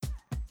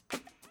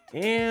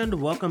And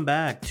welcome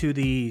back to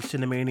the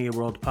Cinemania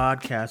World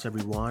Podcast,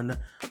 everyone.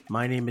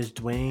 My name is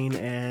Dwayne,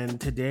 and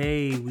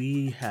today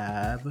we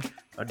have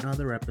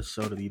another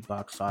episode of the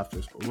Box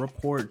Office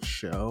Report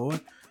Show.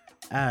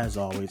 As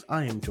always,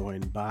 I am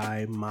joined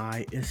by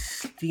my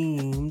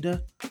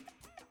esteemed,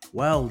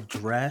 well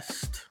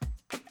dressed,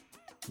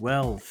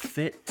 well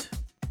fit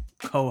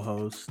co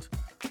host,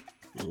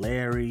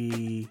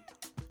 Larry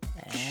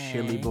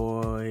Chili Hey,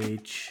 Boy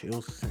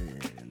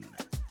Chilson.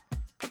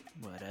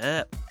 what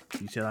up?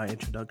 You said our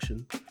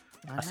introduction.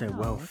 I I said know,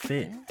 well what's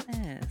fit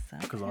this?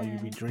 because all you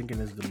be Okay. drinking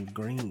is them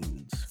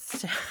greens.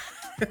 So-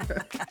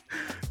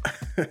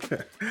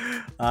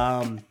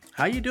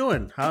 How you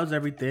doing? How's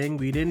everything?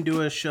 We didn't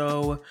do a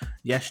show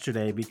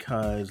yesterday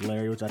because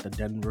Larry was at the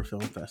Denver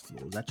Film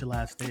Festival. Was that your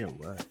last day or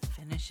what?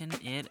 Finishing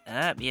it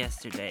up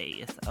yesterday.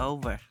 It's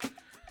over.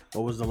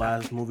 What was the Got,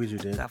 last movies you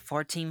did? got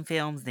 14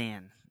 films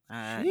in.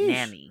 Sheesh.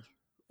 Nanny.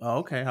 Oh,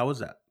 okay. How was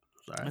that?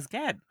 It Sorry. was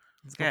good.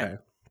 It's good. Okay.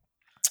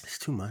 It's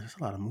too much. It's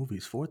a lot of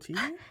movies. 14?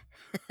 I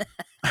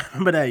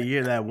remember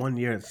that one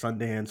year at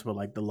Sundance where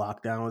like the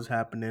lockdown was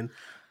happening.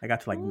 I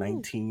got to like Ooh,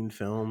 19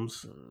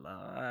 films.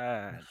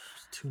 Lord.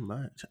 It's too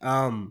much.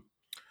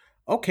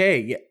 Okay,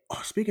 yeah.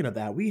 Oh, speaking of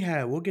that,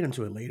 we'll get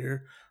into it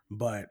later,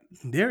 but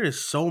there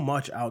is so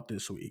much out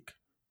this week.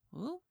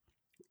 Ooh,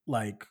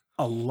 Like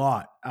a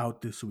lot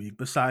out this week.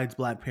 Besides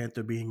Black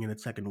Panther being in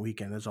its second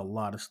weekend, there's a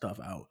lot of stuff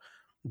out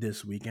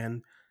this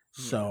weekend.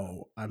 yeah.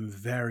 So I'm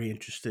very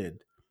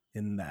interested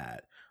in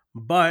that.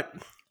 But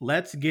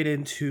let's get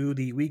into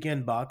the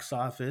weekend box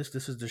office.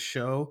 This is the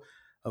show,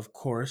 of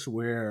course,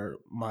 where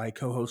my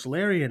co-host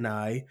Larry and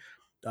I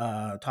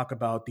talk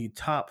about the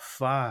top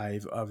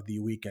five of the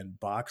weekend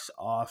box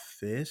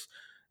office.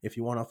 If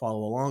you want to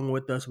follow along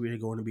with us, we are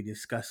going to be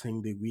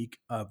discussing the week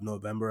of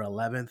November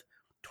 11th,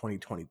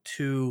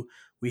 2022.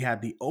 We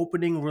had the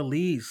opening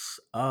release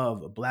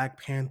of Black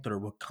Panther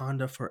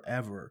Wakanda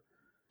Forever,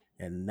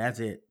 and that's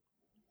it.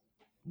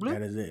 Bloop.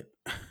 That is it.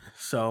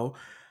 So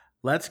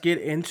let's get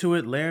into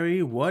it,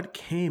 Larry. What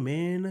came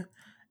in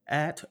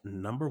at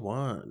number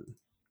one?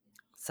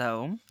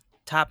 So,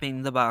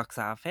 topping the box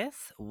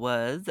office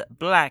was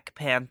Black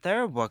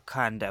Panther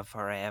Wakanda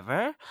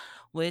Forever,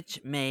 which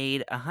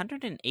made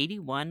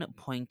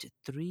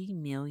 $181.3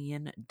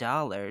 million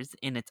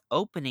in its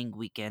opening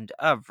weekend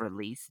of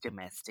release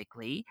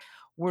domestically.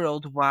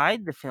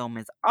 Worldwide, the film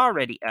is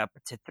already up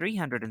to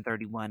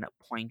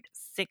 $331.6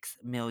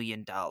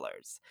 million.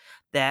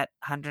 That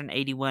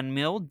 181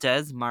 mil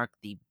does mark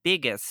the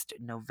biggest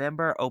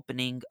November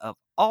opening of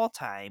all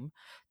time,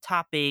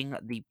 topping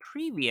the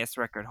previous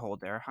record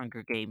holder,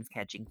 Hunger Games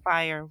Catching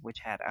Fire, which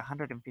had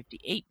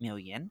 158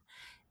 million,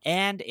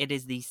 and it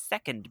is the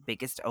second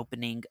biggest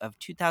opening of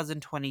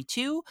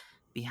 2022,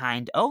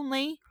 behind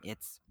only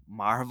its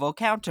Marvel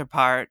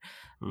counterpart,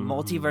 Mm-hmm.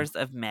 Multiverse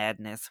of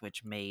Madness,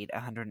 which made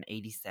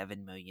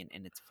 187 million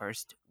in its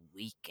first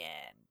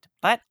weekend.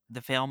 But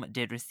the film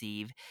did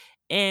receive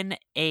in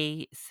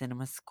a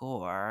cinema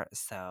score,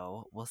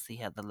 so we'll see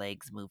how the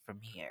legs move from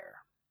here.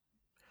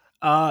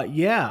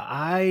 Yeah,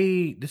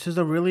 I this is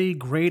a really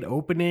great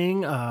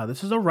opening.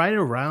 This is a right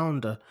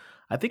around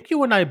I think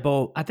you and I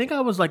both I think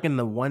I was like in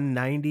the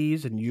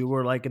 190s and you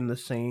were like in the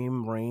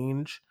same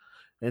range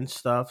and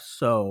stuff.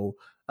 So,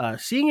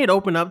 seeing it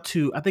open up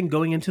to I think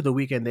going into the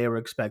weekend they were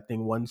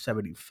expecting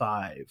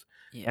 175.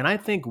 And Yeah. I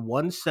think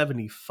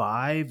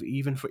 175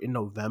 even for in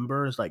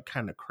November is like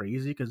kind of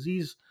crazy cuz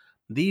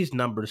these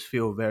numbers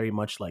feel very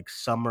much like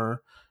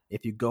summer.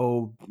 If you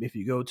go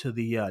to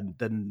the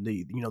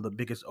the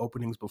biggest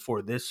openings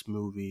before this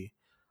movie,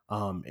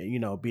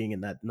 being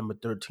in that number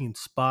 13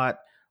 spot,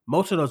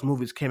 most of those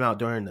movies came out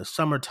during the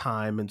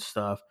summertime and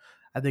stuff.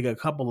 I think a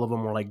couple of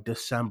them were like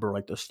December,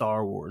 like the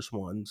Star Wars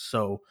ones.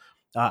 So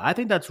I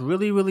think that's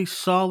really really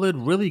solid,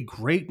 really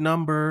great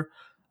number.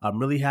 I'm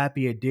really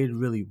happy it did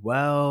really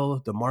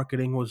well. The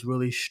marketing was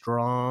really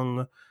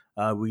strong.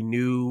 We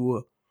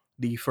knew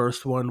the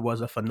first one was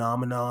a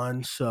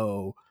phenomenon,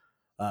 so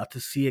to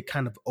see it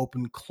kind of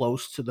open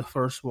close to the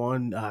first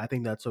one, I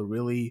think that's a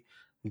really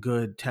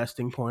good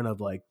testing point of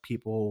like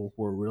people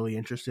were really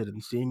interested in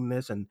seeing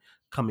this and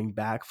coming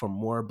back for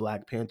more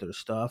Black Panther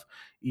stuff,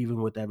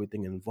 even with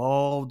everything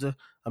involved.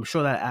 I'm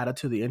sure that added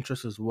to the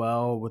interest as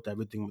well with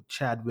everything with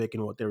Chadwick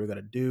and what they were going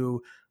to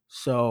do.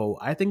 So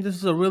I think this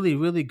is a really,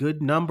 really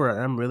good number,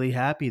 and I'm really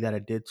happy that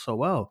it did so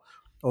well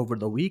over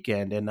the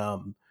weekend. And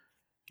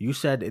you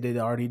said it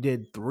already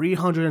did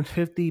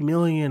 350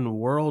 million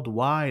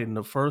worldwide in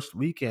the first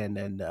weekend,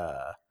 and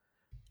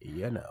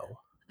you know,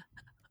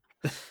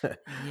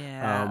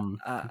 Yeah,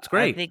 it's I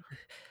great. think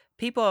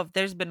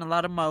there's been a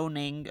lot of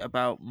moaning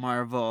about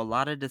Marvel, a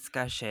lot of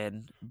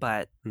discussion,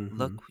 but Hmm.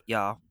 look,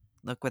 y'all,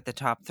 look what the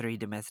top three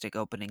domestic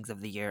openings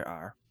of the year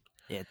are.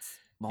 It's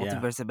Yeah,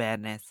 Multiverse of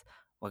Madness,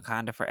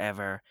 Wakanda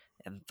Forever,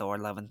 and Thor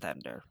Love and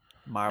Thunder.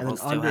 and Marvel then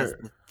still has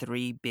under, the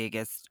three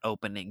biggest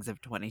openings of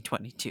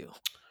 2022.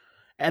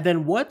 and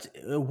then what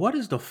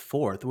is the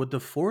fourth? Would the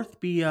fourth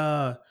be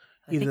I either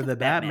think it's the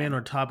Batman Batman.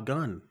 or Top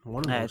Gun?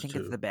 One of I those think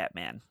it's two. the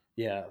Batman.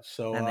 Yeah.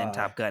 So And then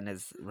Top Gun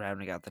is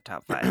rounding out the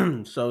top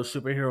 5. so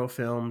superhero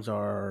films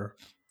are,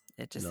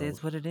 It you just know,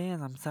 is what it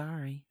is, I'm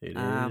sorry. it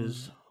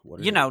is what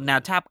it You know, now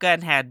is. Top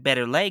Gun had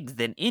better legs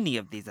than any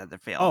of these other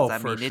films. Oh, I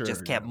for mean, it sure.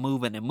 just kept Yeah.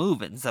 moving and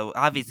moving. So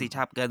obviously, Hmm.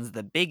 Top Gun's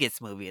the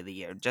biggest movie of the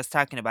year. Just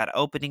talking about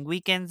opening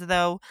weekends,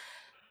 though,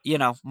 you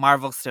know,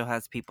 Marvel still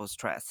has people's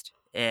trust.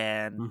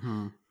 And,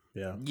 Hmm.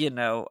 Yeah.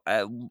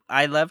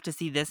 I love to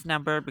see this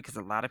number because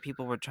a lot of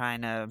people were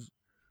trying to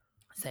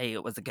say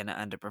it was going to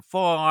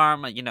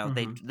underperform. You know,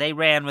 Hmm. they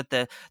ran with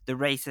the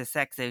racist,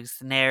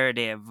 sexist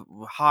narrative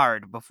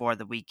hard before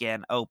the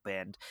weekend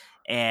opened,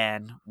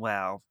 and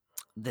well,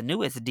 the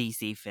newest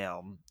DC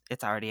film,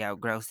 it's already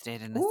outgrossed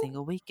it in a Ooh.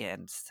 single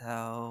weekend.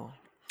 So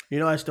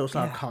I still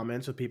saw yeah,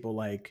 comments of people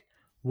like,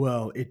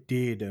 "Well, it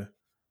did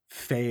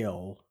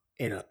fail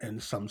in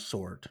some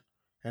sort,"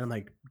 and I'm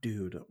like,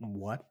 "Dude,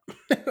 what?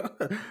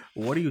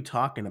 What are you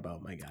talking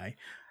about, my guy?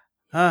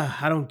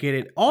 I don't get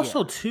it." yeah,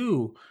 Also,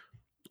 too,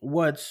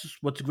 what's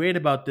great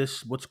about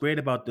this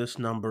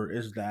number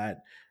is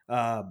that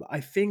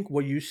I think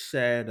what you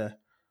said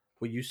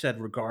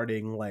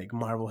regarding like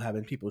Marvel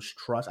having people's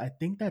trust. I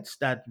think that's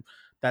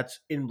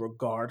in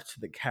regards to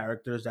the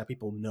characters that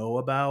people know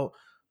about,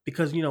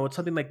 because it's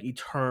something like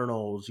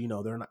Eternals.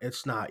 They're not.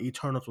 It's not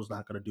Eternals was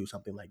not going to do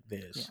something like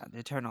this. yeah. The You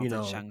Eternals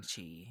and know, Shang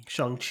Chi.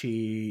 Shang-Chi,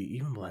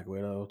 even Black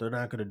Widow, they're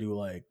not gonna do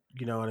like,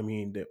 you know what I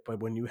mean? But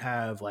when you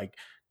have like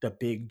the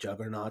big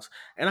juggernauts,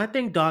 and I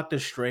think Doctor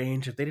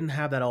Strange, if they didn't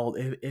have that all,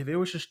 if it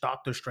was just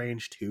Doctor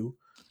Strange 2,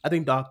 I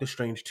think Doctor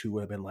Strange 2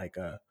 would have been like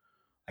a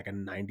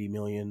 $90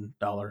 million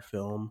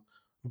film.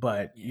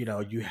 But Yeah,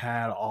 you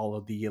had all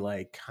of the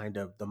like kind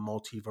of the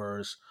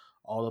multiverse,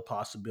 all the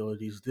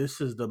possibilities. This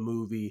is the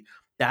movie.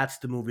 That's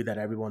the movie that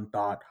everyone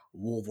thought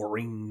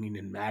Wolverine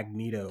and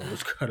Magneto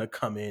was gonna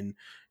come in,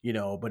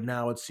 But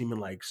now it's seeming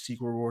like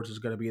Secret Wars is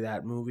gonna be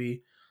that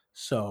movie.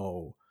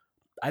 So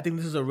I think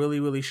this is a really,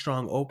 really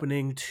strong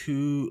opening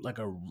to like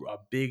a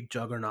big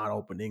juggernaut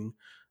opening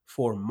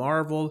for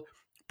Marvel.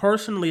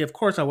 Personally, of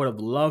course, I would have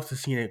loved to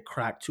seen it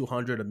crack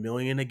 200 a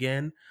million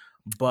again,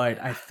 but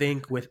I yeah.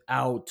 think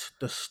without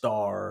the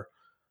star,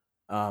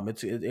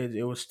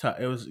 it was tough.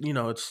 It was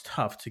it's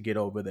tough to get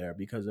over there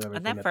because of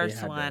And everything that that they first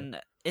had to. one,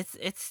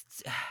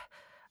 it's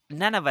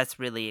none of us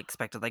really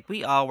expected. Like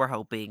we all were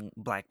hoping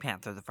Black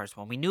Panther, the first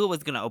one. We knew it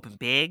was going to open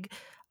big.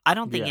 I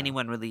don't think Yeah,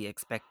 anyone really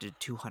expected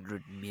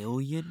 200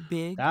 million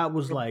big that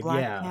was for like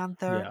Black yeah,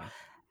 Panther. yeah,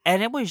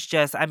 And it was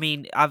just, I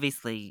mean,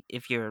 obviously,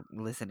 if you're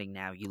listening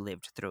now, you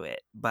lived through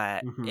it.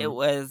 But mm-hmm,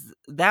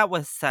 that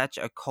was such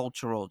a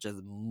cultural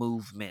just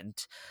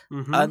movement,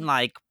 mm-hmm,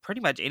 unlike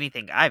pretty much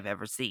anything I've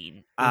ever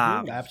seen.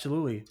 mm-hmm,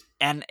 absolutely,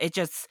 And it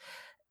just,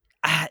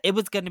 it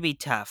was going to be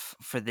tough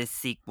for this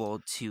sequel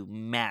to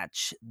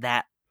match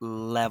that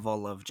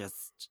level of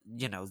just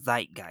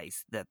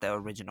zeitgeist that the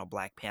original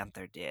Black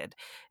Panther did,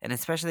 and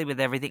especially with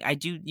everything I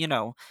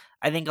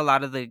think a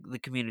lot of the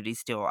community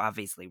still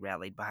obviously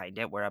rallied behind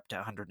it. We're up to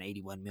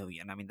 181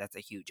 million. I mean, that's a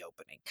huge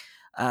opening.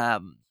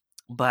 um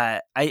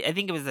but I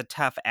think it was a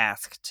tough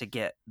ask to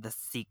get the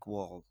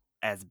sequel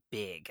as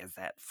big as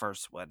that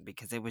first one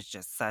because it was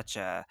just such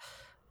a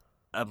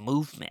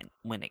movement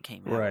when it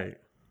came out. right,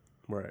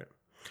 right.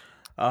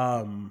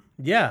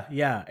 Yeah,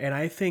 yeah. And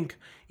I think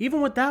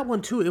even with that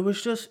one too, it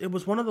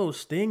was one of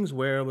those things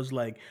where it was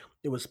like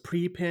it was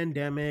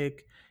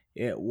pre-pandemic.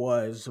 It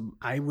was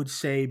I would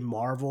say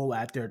Marvel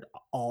at their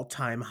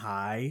all-time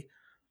high.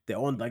 They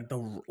on like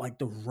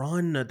the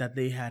run that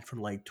they had from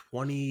like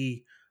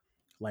 20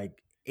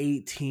 like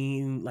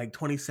 18 like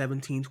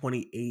 2017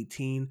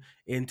 2018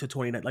 into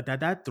 29, like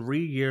that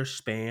 3 year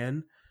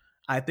span.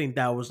 I think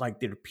that was like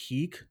their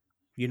peak,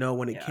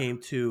 when it Yeah. came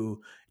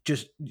to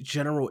just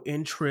general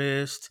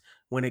interest,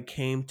 when it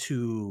came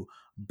to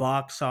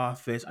box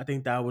office. I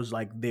think that was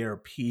like their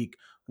peak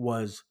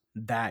was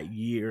that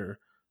year.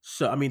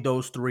 So I mean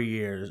those 3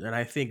 years, and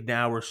I think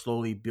now we're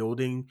slowly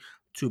building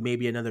to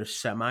maybe another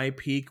semi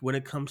peak when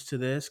it comes to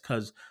this,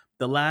 because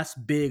the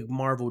last big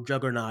Marvel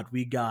juggernaut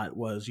we got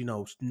was,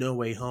 No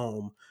Way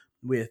Home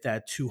with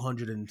that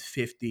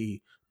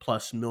 250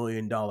 plus $1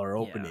 million Yeah.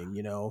 opening,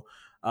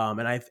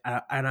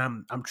 and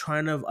I'm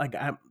trying to like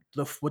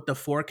with the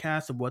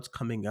forecast of what's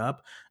coming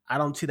up, I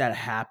don't see that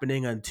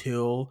happening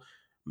until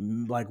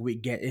like we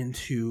get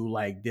into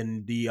like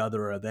then the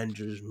other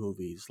Avengers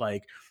movies,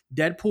 like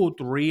Deadpool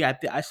 3. I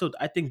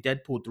think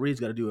Deadpool 3 is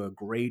gonna do a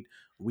great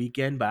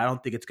weekend, but I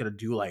don't think it's gonna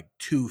do like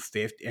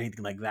 250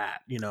 anything like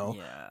that,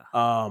 Yeah.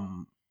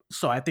 um,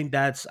 so I think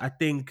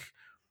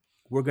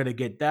we're gonna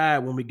get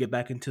that when we get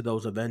back into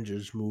those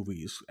Avengers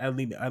movies. At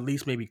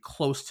least maybe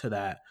close to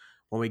that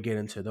when we get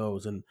into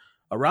those. And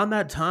around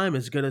that time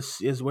is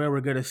where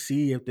we're gonna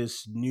see if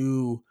this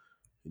new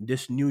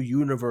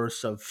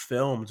universe of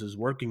films is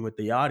working with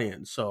the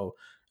audience. So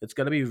it's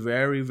gonna be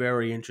very,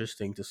 very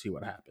interesting to see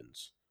what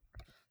happens.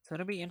 So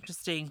it'll be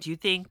interesting. Do you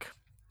think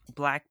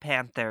Black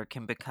Panther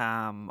can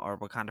become, or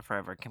Wakanda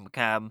Forever can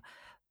become,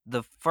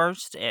 the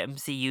first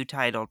MCU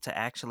title to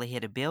actually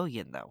hit a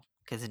billion, though?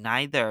 because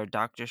neither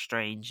Doctor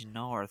Strange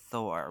nor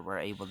Thor were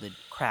able to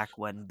crack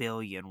 1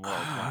 billion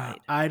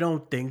worldwide. I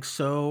don't think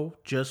so,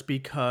 just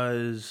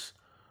because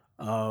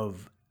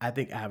of I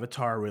think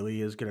Avatar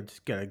really is gonna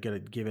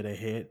give it a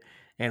hit,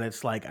 and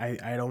it's like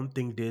I don't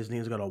think Disney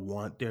is gonna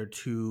want their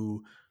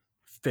two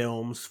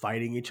films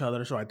fighting each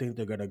other, so I think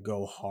they're gonna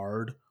go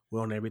hard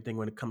on everything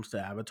when it comes to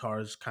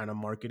Avatar's kind of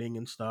marketing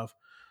and stuff.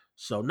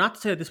 So not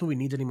to say that this movie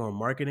needs any more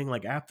marketing.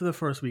 Like after the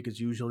first week is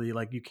usually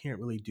like you can't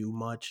really do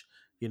much.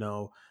 You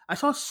know, I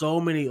saw so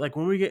many like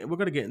when we're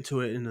gonna get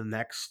into it in the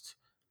next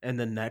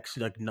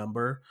like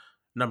number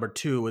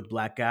two with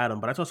Black Adam,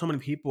 but I saw so many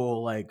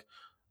people like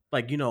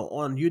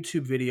on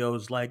YouTube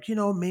videos like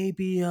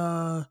maybe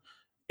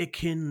it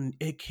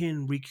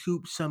can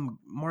recoup some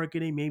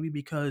marketing maybe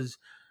because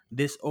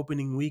this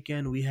opening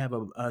weekend we have a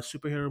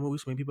superhero movie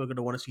so many people are going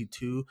to want to see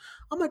two.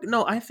 I'm like,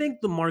 no, I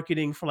think the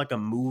marketing for like a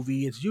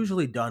movie it's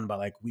usually done by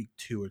like week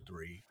 2 or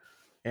 3.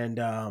 And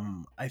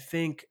I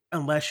think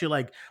unless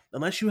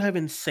you have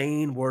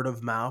insane word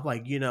of mouth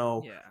like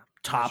Yeah,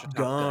 unless you're Top Top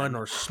Gun Gun.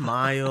 or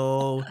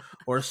Smile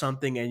or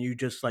something, and you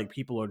just like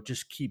people are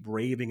just keep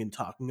raving and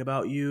talking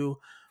about you,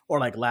 or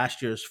like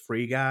last year's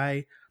Free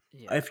Guy.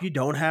 Yeah. If you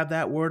don't have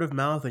that word of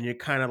mouth and you're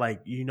kind of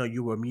like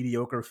you were a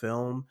mediocre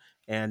film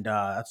and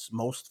that's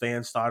most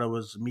fans thought it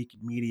was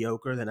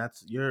mediocre, then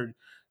that's your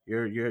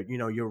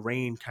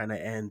reign kind of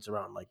ends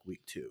around like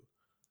week 2.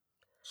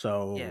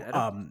 So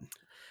Yeah,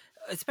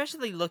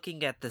 especially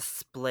looking at the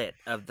split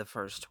of the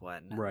first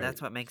one. right.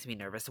 That's what makes me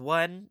nervous.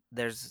 One,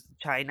 there's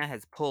China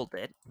has pulled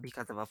it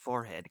because of a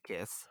forehead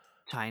kiss.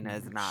 China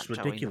is It's not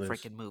showing the ridiculous.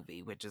 freaking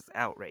movie, which is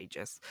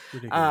outrageous.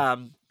 Ridiculous.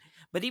 Um,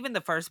 but even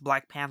the first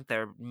Black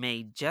Panther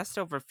made just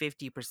over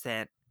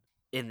 50%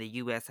 in the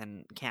US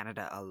and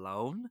Canada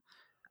alone.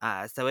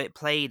 So it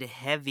played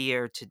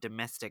heavier to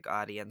domestic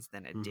audience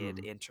than it did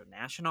Hmm.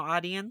 international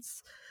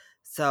audience.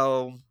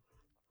 So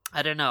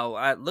I don't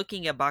know.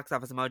 Looking at Box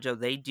Office Mojo,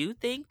 they do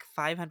think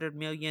 500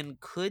 million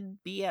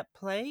could be at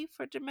play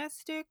for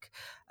domestic,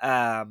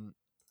 um,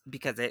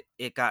 because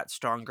it got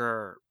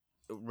stronger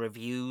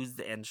reviews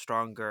and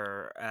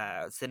stronger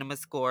cinema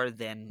score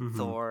than Hmm.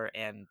 Thor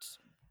and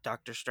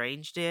Doctor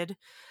Strange did.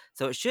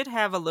 So it should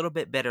have a little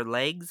bit better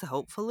legs,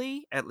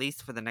 hopefully, at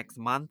least for the next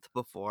month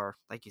before,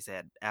 like you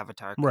said,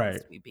 Avatar comes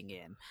Right. sweeping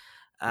in.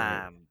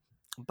 Right. Um,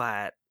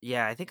 but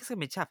yeah, I think it's gonna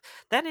be tough.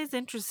 That is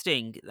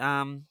interesting.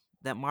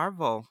 That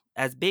Marvel,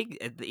 as big,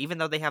 even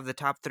though they have the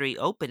top 3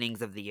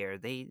 openings of the year,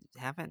 they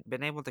haven't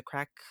been able to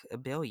crack a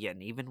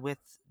billion, even with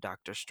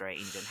Doctor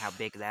Strange and how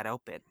big that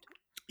opened.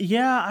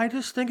 Yeah, I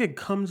just think it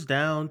comes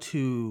down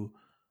to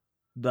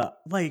the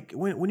like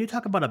when you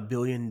talk about $1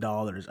 billion,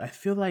 I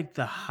feel like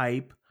the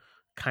hype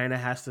kind of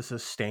has to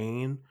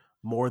sustain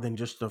more than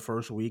just the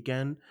first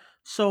weekend.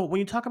 So when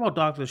you talk about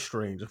Doctor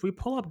Strange, if we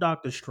pull up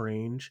Doctor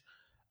Strange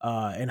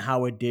and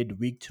how it did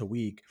week to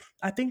week,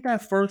 I think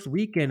that first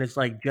weekend is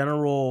like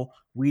general.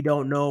 We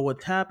don't know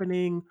what's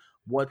happening.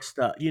 What's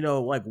the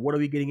like what are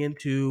we getting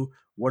into?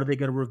 What are they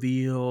going to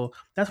reveal?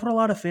 That's what a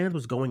lot of fans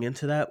was going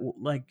into that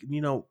like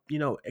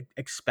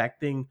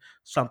expecting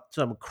some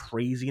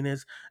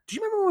craziness. Do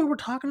you remember when we were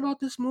talking about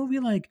this movie?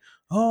 Like,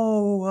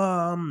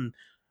 oh,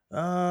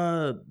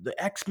 the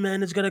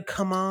X-Men is gonna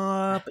come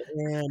up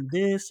and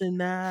this and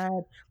that,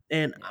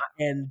 and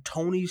Yeah.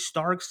 Tony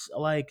Stark's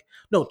like,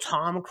 no,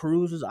 Tom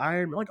Cruise's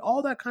Iron Man, like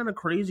all that kind of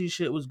crazy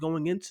shit was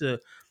going into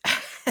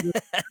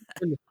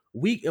the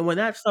week. And when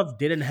that stuff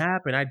didn't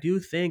happen, I do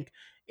think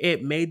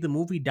it made the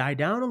movie die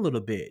down a little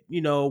bit.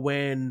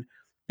 When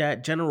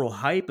that general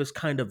hype is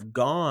kind of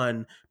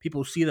gone,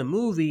 people see the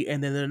movie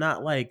and then they're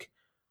not like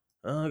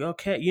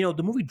okay,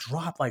 the movie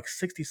dropped like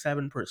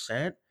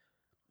 67%.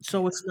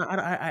 So Yeah. it's not.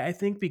 I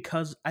think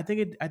because I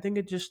think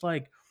it just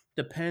like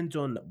depends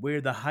on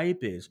where the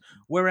hype is.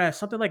 Whereas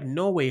something like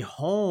No Way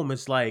Home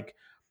is like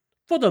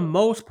for the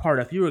most part,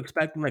 if you were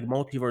expecting like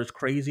multiverse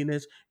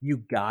craziness, you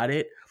got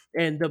it.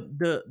 And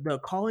the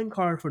calling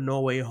card for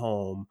No Way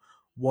Home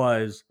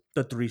was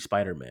the 3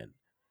 Spider-Man.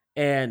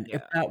 And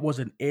if Yeah. that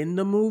wasn't in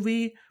the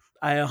movie,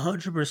 I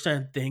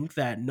 100% think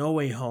that No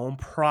Way Home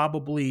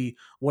probably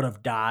would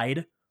have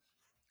died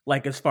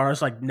like, as far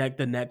as, like, neck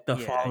to neck the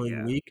Yeah. following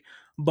Yeah. week,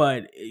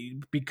 but,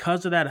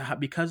 because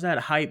that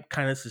hype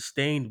kinda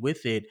sustained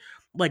with it,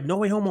 like, No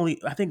Way Home only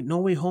I think No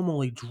Way Home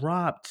only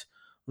dropped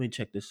let me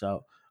check this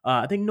out.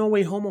 I think No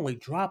Way Home only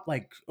dropped,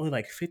 like, only,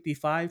 like,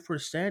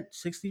 55%,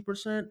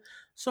 60%,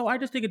 so I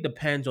just think it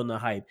depends on the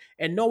hype,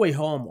 and No Way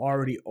Home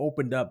already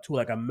opened up to,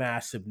 like, a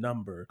massive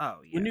number. Oh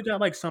When yeah. you got,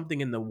 like,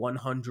 something in the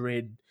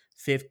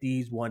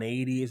 150s,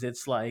 180s,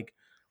 it's like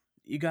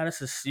you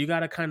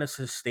gotta kind of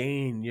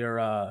sustain your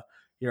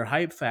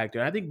hype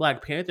factor. I think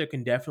Black Panther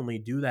can definitely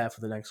do that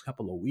for the next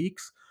couple of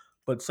weeks.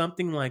 But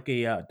something like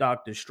a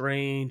Doctor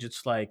Strange,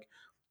 it's like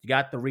you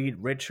got the Reed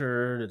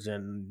Richards,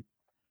 and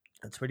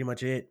that's pretty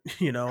much it.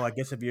 I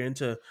guess if you're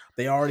into,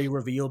 they already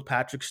revealed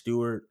Patrick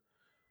Stewart,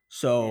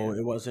 so Yeah.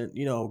 it wasn't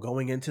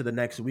going into the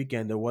next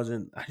weekend. There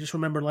wasn't. I just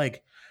remember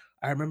like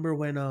I remember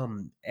when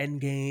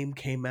Endgame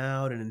came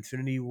out and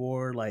Infinity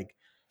War, like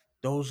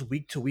those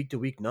week to week to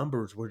week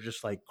numbers were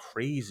just like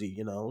crazy,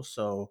 you know.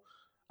 So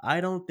I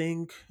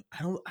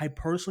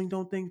personally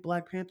don't think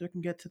Black Panther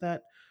can get to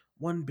that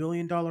 $1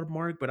 billion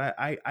mark, but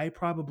I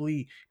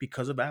probably,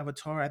 because of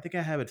Avatar, I think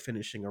I have it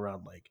finishing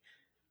around like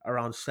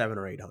around 7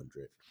 or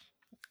 800.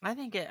 I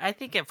think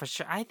it for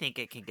sure. I think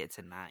it can get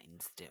to 9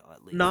 still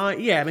at least. Nine,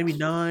 yeah, maybe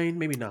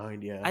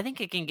nine, yeah. I think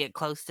it can get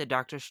close to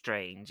Doctor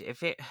Strange.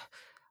 If it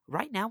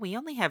right now we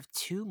only have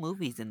 2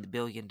 movies in the $1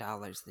 billion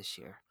this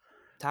year.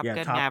 Top Yeah,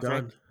 Gun Top Maverick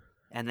Gun.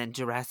 and then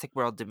Jurassic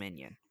World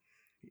Dominion.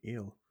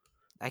 Ew.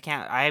 I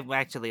can't I'm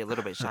actually a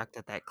little bit shocked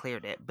that that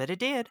cleared it, but it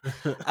did.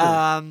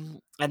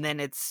 And then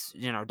it's,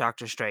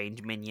 Doctor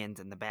Strange, Minions,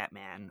 and the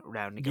Batman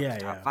rounding up the Yeah,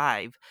 top yeah.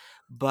 5.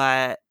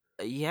 But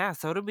yeah,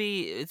 so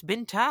it's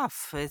been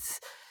tough.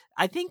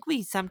 I think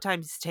we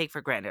sometimes take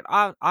for granted.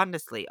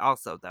 Honestly,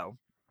 also though,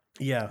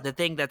 Yeah. the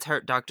thing that's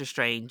hurt Doctor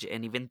Strange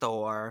and even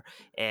Thor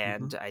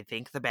Mhm. and I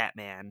think the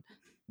Batman,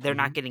 they're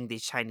not Mhm. getting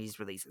these Chinese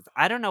releases.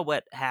 I don't know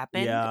what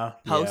happened Yeah,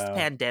 post yeah.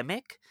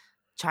 pandemic.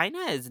 China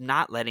is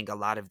not letting a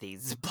lot of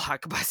these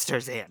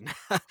blockbusters in.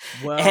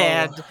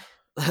 Well, And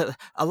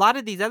a lot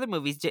of these other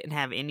movies didn't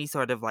have any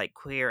sort of like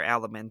queer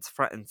elements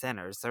front and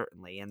center,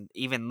 certainly. And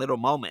even little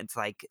moments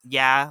like,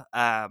 yeah,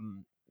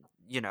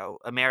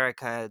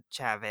 America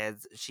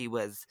Chavez, she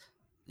was,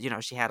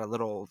 she had a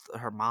little,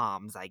 her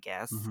mom's, I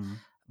guess,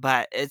 mhm.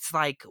 but it's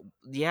like,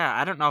 yeah,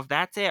 I don't know if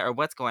that's it or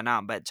what's going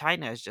on, but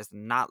China is just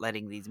not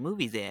letting these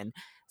movies in.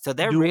 So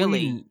they're Do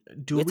really we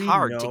do it's we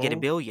hard to get a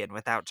know billion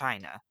without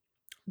China.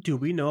 do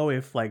we know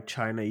if like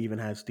China even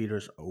has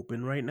theaters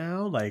open right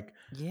now? Like,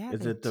 Yeah, is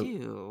they it the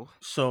do.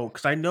 so?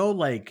 Because I know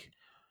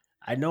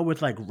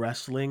with like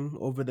wrestling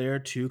over there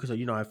too. Because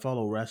I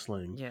follow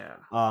wrestling. Yeah.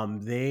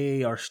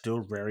 They are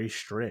still very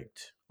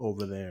strict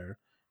over there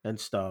and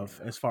stuff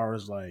Yeah. as far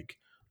as like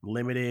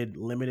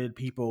limited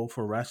people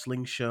for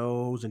wrestling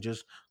shows and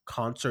just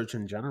concerts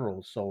in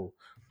general. So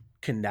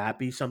can that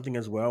be something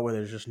as well where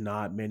there's just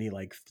not many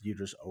like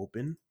theaters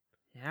open?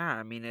 Yeah,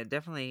 I mean it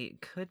definitely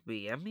could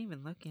be. I'm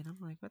even looking. I'm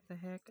like, what the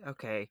heck?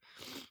 Okay.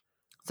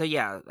 So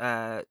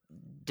yeah,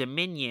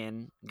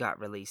 Dominion got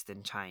released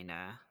in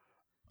China,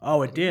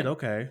 Oh, it but did. even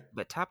Okay,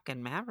 but Top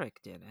Gun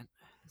Maverick didn't.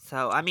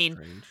 So I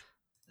mean, strange.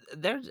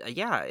 there's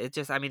yeah, it's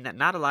just I mean that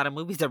not a lot of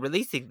movies are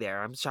releasing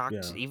there. I'm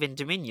shocked Yeah. even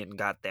Dominion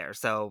got there.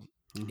 So,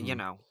 you Hmm.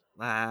 know,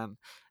 um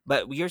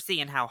but you're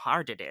seeing how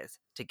hard it is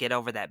to get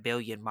over that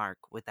billion mark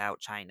without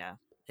China.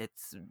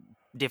 It's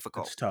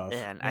difficult. It's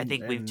tough, And I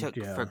think we've and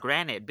took for yeah,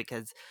 granted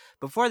because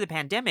before the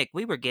pandemic,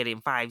 we were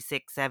getting 5,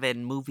 6,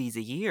 7 movies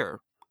a year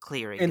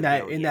clearing in the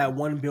that billion.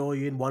 1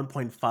 billion,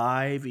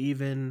 1.5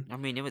 even. I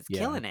mean, it was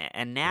Yeah, killing it.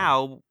 And yeah.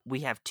 now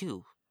we have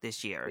 2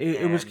 this year.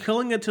 It was And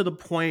killing it to the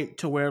point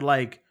to where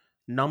like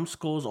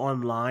numbskulls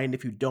online,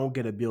 if you don't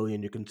get a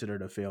billion, you're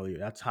considered a failure.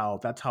 That's how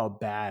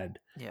bad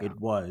yeah. it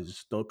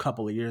was a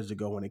couple of years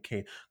ago when it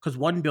came. Because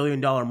 $1 billion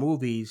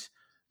movies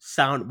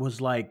sound was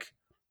like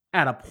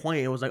at a point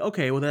it was like,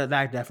 okay, well that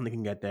definitely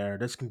can get there.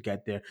 This can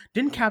get there.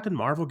 Didn't Captain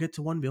Marvel get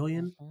to 1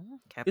 billion?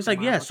 It's Captain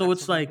like, yeah, Marvel so got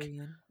to it's one like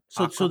billion.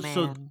 so so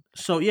so Aquaman.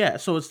 so yeah,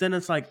 so it's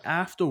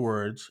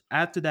afterwards,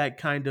 after that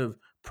kind of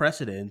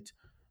precedent,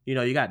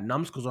 you got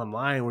numbskulls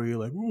online where you're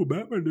like, "Oh,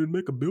 Batman didn't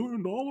make $1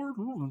 billion.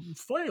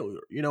 Failure."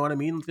 You know what I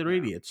mean? They're Yeah.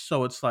 idiots.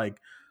 So it's like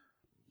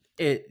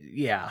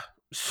yeah.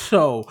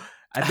 So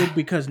I think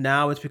because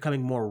now it's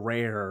becoming more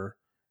rare,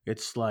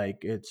 it's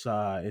like it's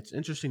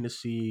interesting to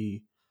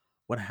see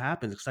what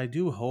happens because I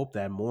do hope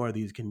that more of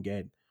these can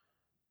get.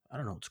 I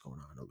don't know what's going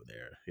on over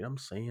there. You know what I'm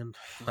saying?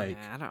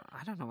 Like, Yeah,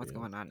 I don't know what's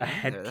going on a either.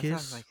 head That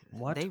sounds kiss. like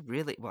What? they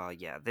really well,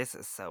 yeah, this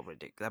is so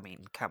ridiculous. I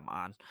mean, come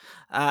on.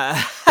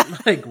 Uh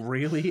Like,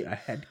 really? A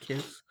head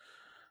kiss?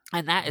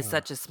 and that is Ugh.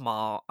 such a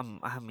small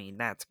I mean,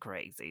 that's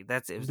crazy.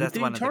 Did That's the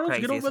one of the Eternals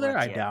get over craziest there? ones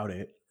I yet. doubt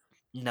it.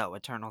 No,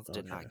 Eternals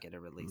did Okay. not get a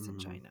release in Mhm.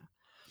 China.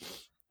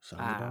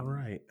 Sounds about Um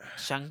right.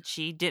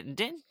 Shang-Chi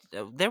didn't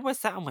there was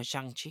something with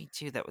Shang-Chi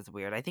too that was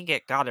weird. I think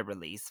it got a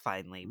release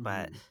finally,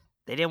 but Mhm.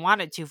 they didn't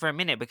want it to for a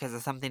minute because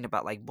of something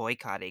about like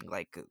boycotting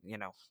like,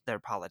 their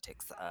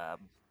politics.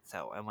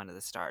 So and one of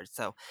the stars.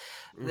 So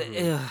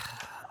Mhm.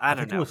 I I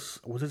don't think it know.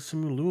 was it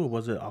Simu Liu or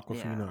was it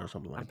Yeah, Aquafina or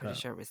something I'm like pretty that?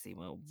 sure it was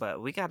Simu,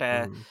 but we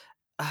gotta. Mhm.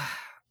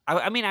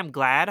 I mean, I'm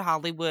glad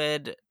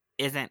Hollywood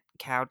isn't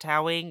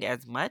kowtowing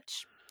as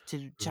much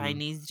to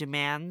Mhm. Chinese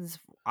demands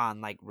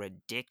on like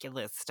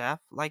ridiculous stuff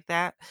like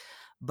that.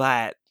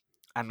 But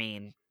I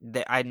mean,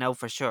 I know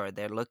for sure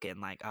they're looking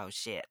like, oh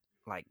shit,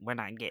 like we're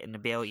not getting a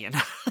billion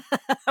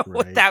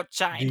Right. without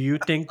Do China. you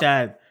think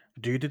that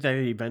do you think that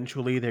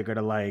eventually they're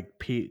gonna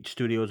like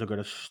studios are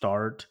gonna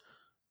start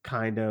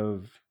kind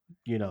of,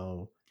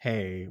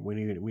 hey,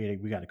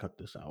 we gotta cut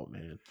this out,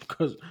 man.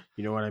 Because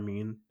you know what I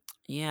mean?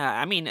 Yeah,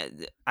 I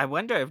mean, I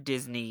wonder if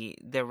Disney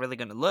they're really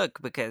going to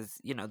look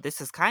because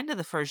this is kind of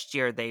the first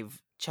year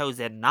they've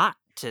chosen not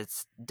to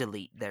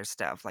delete their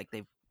stuff. Like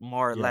they've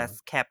more or Yeah.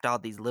 less kept all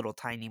these little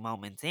tiny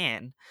moments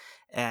in,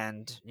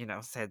 and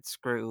said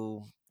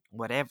screw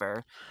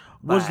whatever.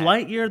 Was But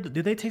Lightyear?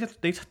 Did they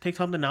take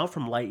something out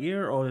from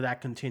Lightyear, or did that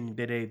continue?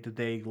 Did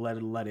they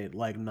let it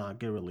like not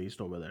get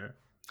released over there?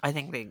 I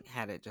think they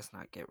had it just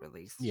not get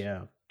released.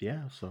 Yeah,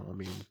 yeah. So I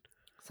mean,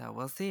 So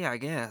we'll see, I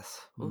guess.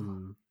 Ooh,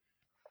 hmm.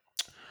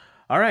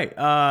 All right,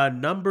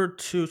 number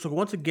two. So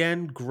once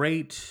again,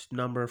 great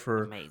number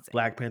for amazing.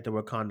 Black Panther: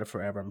 Wakanda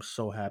Forever. I'm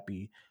so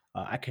happy.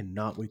 I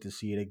cannot wait to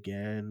see it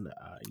again.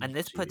 I need And to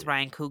this see puts it.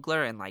 Ryan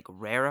Coogler in like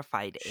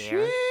rarefied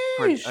air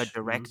for a Sheesh.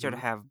 director to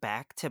have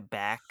back to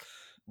back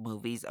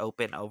movies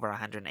open over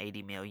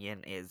 180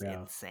 million is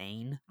Yeah.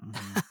 insane.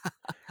 hmm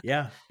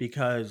Yeah,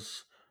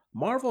 because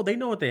Marvel, they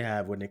know what they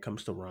have when it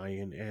comes to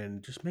Ryan,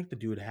 and just make the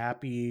dude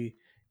happy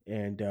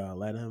and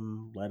let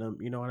him,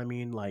 you know what I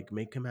mean? Like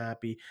make him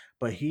happy.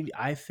 But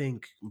I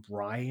think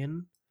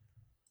Ryan,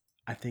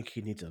 I think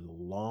he needs a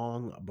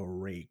long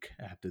break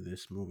after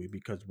this movie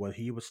because what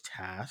he was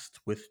tasked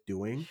with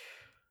doing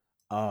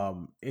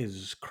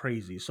is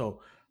crazy.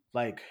 So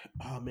like,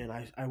 oh man,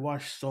 I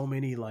watched so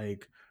many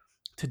like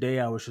today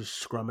I was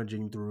just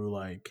scrummaging through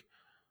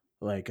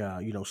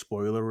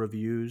spoiler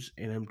reviews,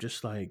 and I'm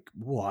just like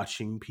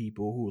watching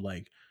people who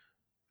like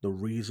the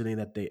reasoning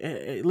that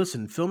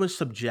listen, film is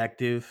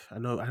subjective. I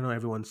know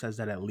everyone says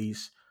that at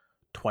least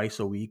twice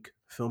a week.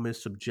 Film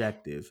is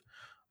subjective,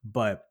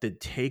 but the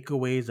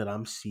takeaways that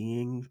I'm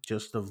seeing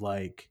just of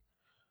like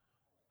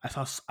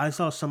I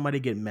saw somebody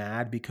get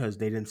mad because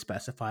they didn't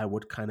specify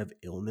what kind of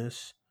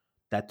illness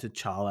that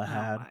T'Challa Oh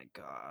had. my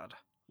god.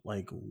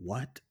 Like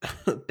what?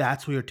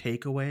 That's your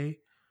takeaway?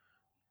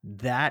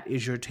 That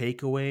is your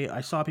takeaway?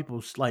 I saw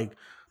people like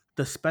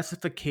the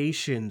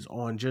specifications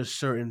on just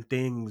certain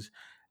things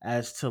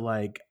as to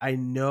like I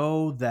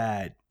know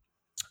that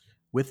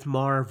with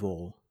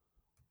Marvel,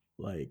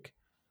 like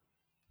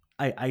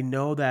I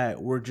know that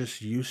we're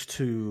just used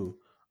to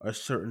a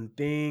certain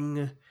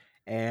thing,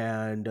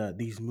 and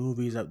these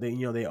movies that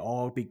they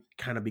all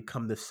kind of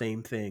become the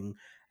same thing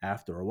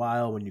after a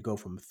while when you go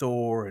from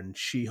Thor and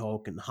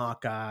She-Hulk and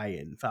Hawkeye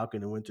and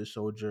Falcon and Winter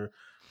Soldier.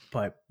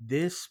 But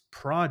this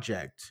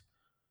project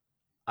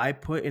I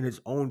put in its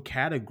own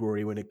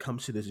category when it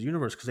comes to this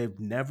universe because they've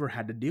never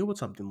had to deal with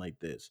something like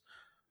this.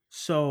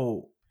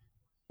 So,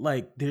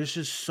 like, there's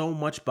just so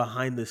much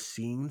behind the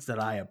scenes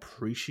that I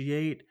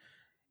appreciate.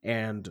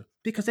 And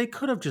because they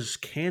could have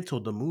just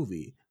canceled the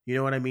movie, you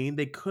know what I mean?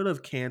 They could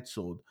have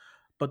canceled,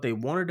 but they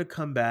wanted to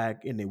come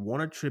back and they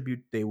wanted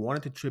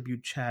to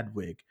tribute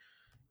Chadwick.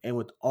 And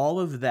with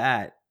all of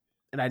that,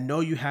 and I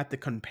know you have to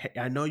compare,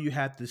 I know you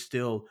have to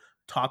still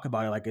talk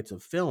about it like it's a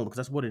film because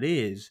that's what it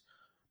is.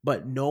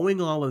 But knowing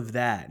all of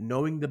that,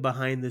 knowing the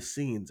behind the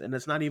scenes, and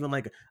it's not even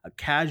like a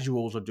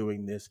casuals are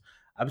doing this.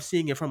 I'm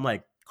seeing it from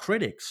like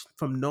critics,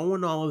 from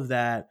knowing all of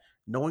that,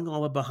 knowing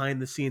all the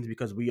behind the scenes,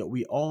 because we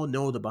all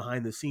know the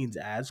behind the scenes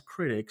as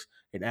critics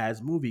and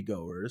as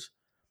moviegoers.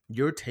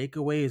 Your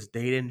takeaway is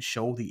they didn't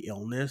show the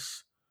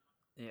illness.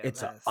 Yeah,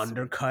 It's an that is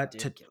undercut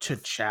to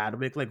ridiculous.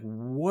 Chadwick. Like,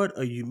 what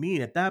do you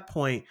mean? At that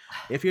point,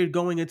 if you're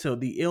going into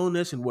the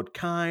illness and what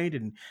kind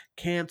and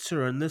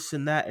cancer and this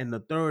and that and the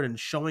third and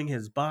showing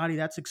his body,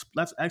 that's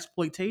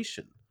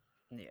exploitation.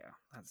 Yeah,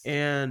 that's stupid.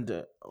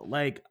 And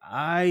like,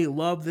 I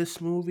love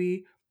this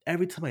movie.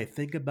 Every time I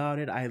think about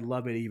it, I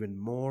love it even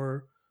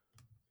more.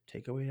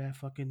 Take away that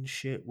fucking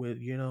shit with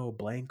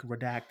blank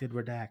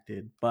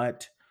redacted.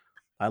 But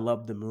I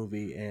love the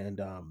movie, and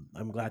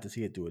I'm glad to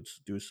see it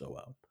do so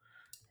well.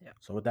 Yeah.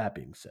 So with that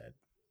being said,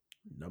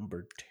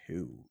 number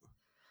two.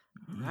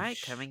 All right,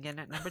 Yeesh. coming in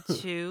at number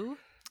two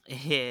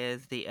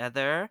is the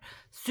other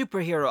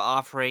superhero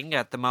offering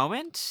at the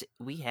moment.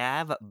 We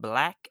have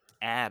Black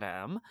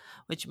Adam,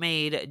 which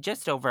made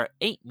just over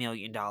 $8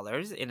 million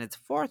in its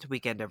fourth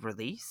weekend of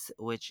release,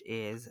 which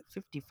is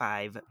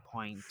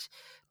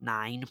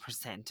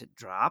 55.9%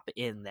 drop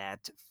in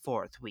that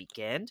fourth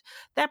weekend.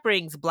 That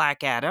brings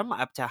Black Adam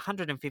up to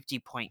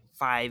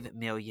 150.5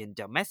 million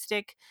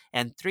domestic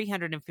and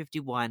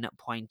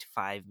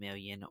 351.5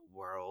 million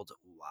worldwide.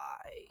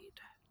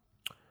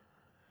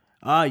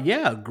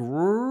 Yeah, I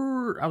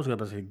was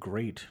gonna say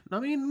great. I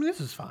mean,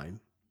 this is fine.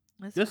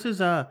 That's This fine.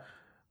 is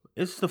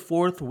it's the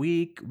fourth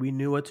week. We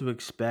knew what to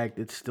expect.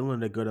 It's still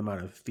in a good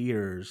amount of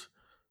theaters.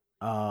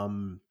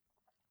 Um,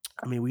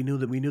 I mean, we knew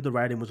the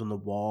writing was on the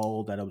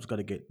wall that it was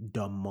gonna get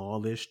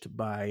demolished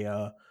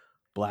by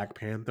Black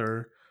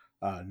Panther.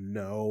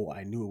 No,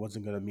 I knew it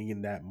wasn't gonna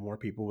mean that more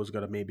people was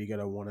gonna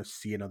want to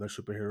see another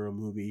superhero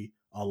movie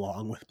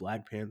along with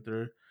Black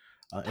Panther.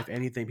 If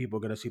anything, people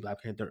are gonna see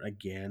Black Panther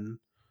again.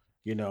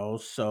 Yeah.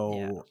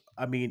 So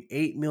I mean,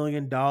 $8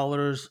 million.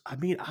 I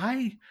mean,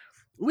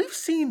 we've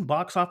seen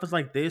box office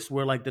like this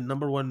where like the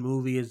number one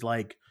movie is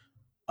like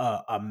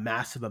a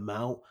massive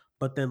amount,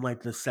 but then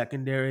like the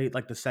secondary,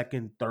 like the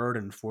second, third,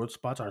 and fourth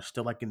spots are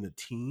still like in the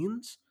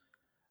teens.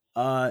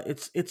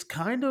 It's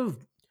kind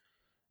of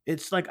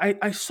it's like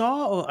I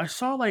saw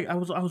like I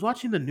was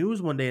watching the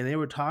news one day and they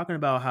were talking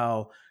about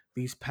how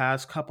these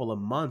past couple of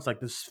months, like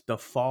the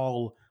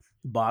fall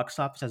box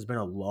office has been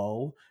a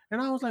low,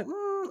 and I was like,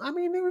 I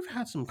mean, we've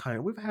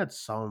had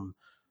some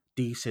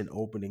decent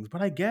openings,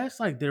 but I guess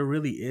like there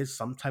really is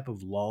some type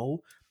of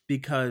low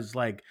because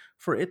like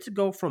for it to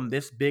go from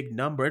this big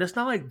number, and it's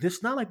not like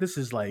this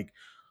is like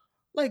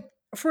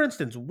for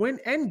instance, when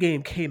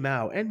Endgame came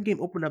out, Endgame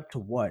opened up to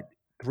what,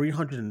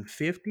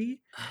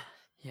 350,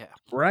 Yeah.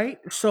 right?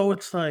 So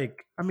it's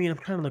like, I mean, I'm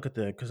trying to look at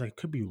the because I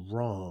could be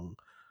wrong,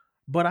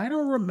 but I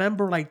don't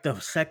remember like the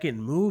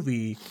second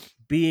movie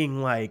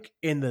being like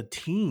in the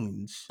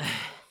teens.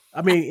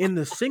 I mean, in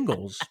the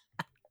singles.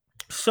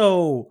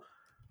 So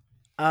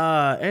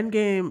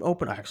Endgame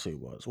open actually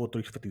was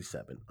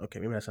 357. Okay,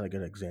 maybe that's not a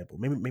good example.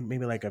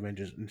 Maybe like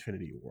Avengers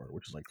Infinity War,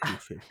 which is like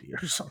 250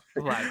 or something.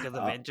 Why? Because Uh,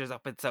 Avengers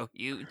open so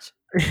huge.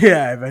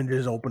 yeah,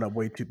 Avengers open up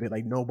way too big.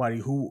 Like nobody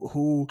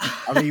who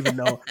I don't even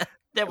know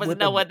There was with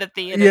the no other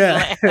theaters yeah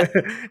left.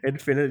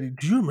 Infinity.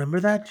 Do you remember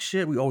that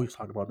shit? We always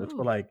talk about this, but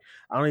Ooh, like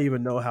I don't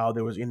even know how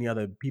there was any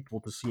other people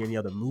to see any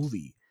other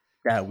movie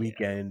that yeah.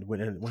 weekend when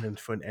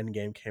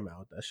Endgame came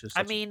out. That's just I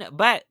such a mean,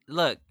 but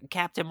look,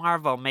 Captain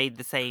Marvel made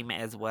the same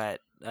as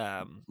what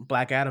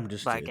Black Adam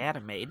just Black did.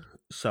 Adam made.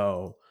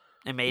 So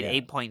It made yeah.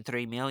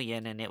 8.3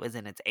 million and it was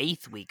in its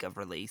 8th week of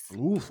release.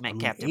 Oof, I Met mean,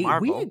 Captain 8 Marvel.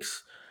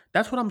 weeks?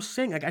 That's what I'm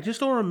saying, like, I just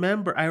don't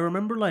remember. I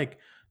remember, like,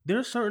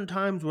 there's certain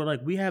times where, like,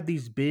 we have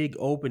these big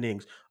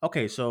openings.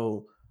 Okay,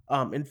 so,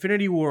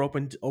 Infinity War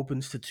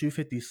opens to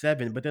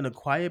 257, but then A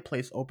Quiet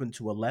Place opened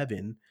to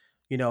 11.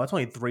 You know, it's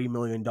only $3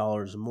 million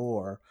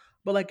more.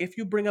 But, like, if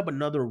you bring up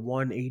another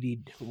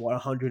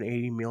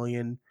 180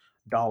 million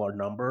dollar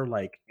number,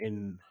 like,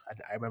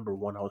 I remember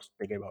one I was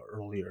thinking about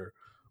earlier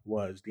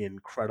was The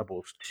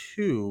Incredibles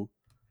 2.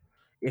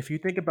 If you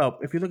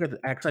look at the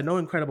X, I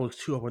know Incredibles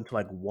 2 up into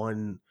like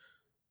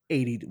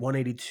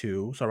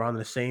 182, so around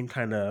the same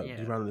kind of Yeah.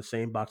 around the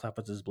same box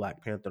office as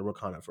Black Panther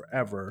Wakanda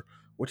Forever,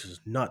 which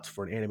is nuts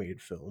for an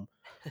animated film.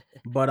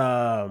 But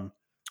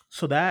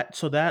so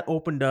that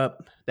opened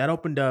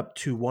up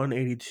to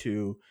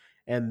 182,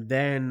 and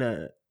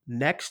then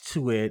next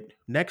to it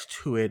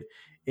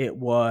it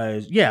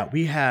was, yeah,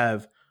 we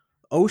have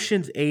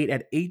Ocean's 8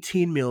 at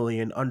 18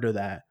 million, under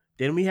that.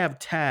 Then we have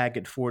Tag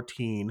at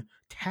 14.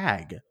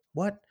 Tag.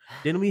 What?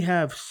 Then we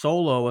have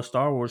Solo, a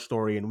Star Wars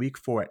story, in week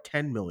 4 at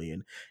 10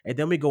 million. And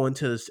then we go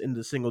into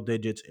the single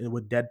digits and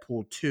with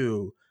Deadpool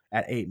 2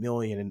 at 8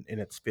 million in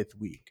its fifth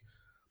week.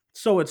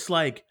 So it's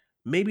like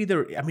maybe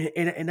there, I mean,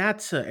 and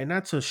that's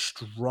a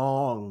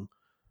strong,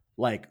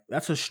 like,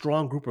 that's a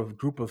strong group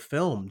of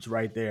films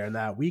right there in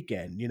that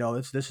weekend. You know,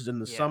 this is in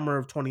the Yeah. summer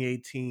of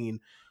 2018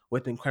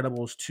 with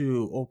Incredibles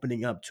 2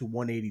 opening up to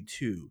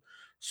 182.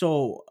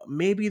 So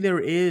maybe there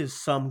is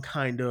some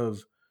kind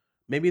of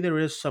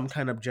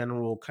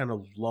general kind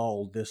of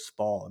lull this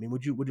fall. I mean,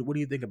 what do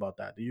you think about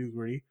that? Do you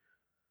agree?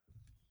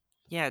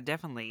 Yeah,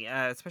 definitely.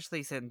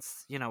 Especially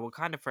since,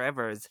 Wakanda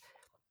Forever is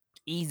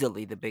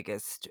easily the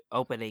biggest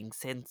opening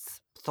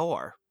since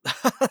Thor.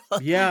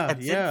 Yeah,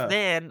 And since yeah,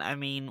 then, I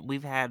mean,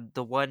 we've had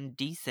the one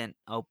decent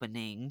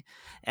opening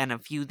and a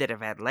few that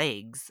have had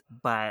legs,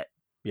 but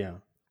yeah,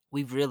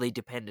 we've really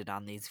depended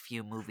on these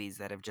few movies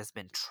that have just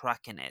been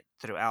trucking it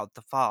throughout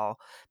the fall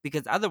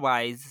because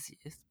otherwise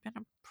it's been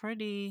a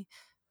pretty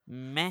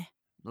meh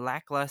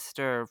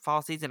lackluster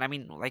fall season. I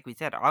mean, like we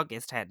said,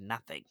 August had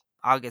nothing.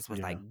 August was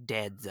yeah, like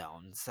dead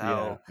zone. yeah.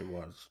 So, It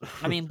was.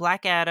 I mean,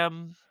 Black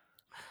Adam,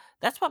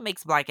 that's what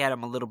makes Black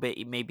Adam a little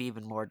bit maybe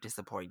even more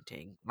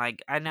disappointing.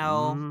 Like I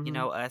know, hmm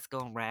us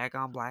going rag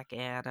on Black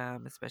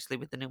Adam, especially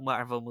with the new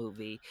Marvel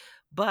movie,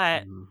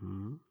 but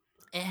hmm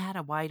it had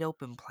a wide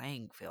open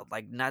playing field.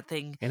 Like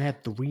nothing, And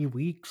had 3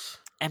 weeks.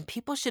 and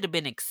people should have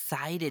been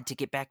excited to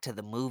get back to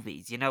the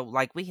movies.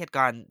 Like we had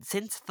gone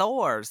since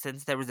Thor,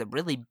 since there was a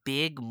really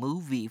big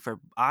movie for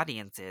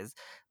audiences.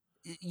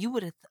 You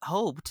would have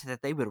hoped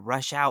that they would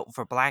rush out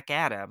for Black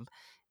Adam,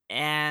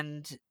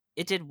 and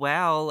it did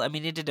well. I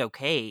mean, it did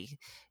okay.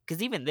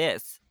 Because even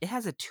this, it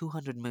has a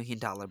 $200 million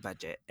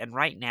budget, and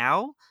right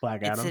now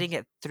Black it's Adam sitting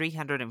at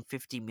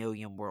 350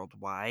 million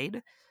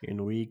worldwide.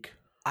 in week.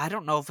 I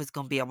don't know if it's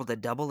gonna be able to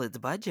double its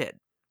budget.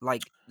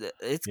 Like,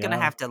 it's gonna Yeah.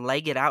 have to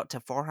leg it out to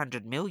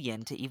 400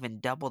 million to even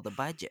double the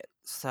budget.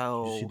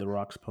 Did you see So, The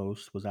Rock's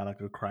post? Was that like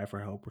a cry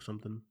for help or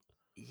something?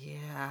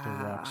 The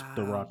Rock's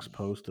yeah,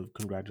 post of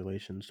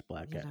congratulations,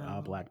 you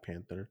know, Black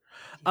Panther.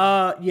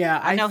 yeah. Yeah,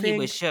 I I know he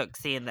was think shook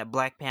seeing that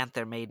Black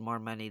Panther made more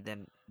money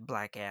than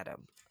Black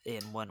Adam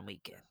in one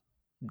weekend.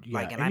 yeah,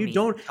 Like, and and I you mean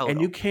don't,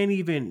 and you total. can't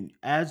even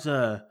as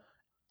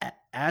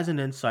an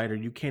insider,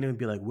 you can't even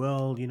be like,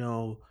 well, it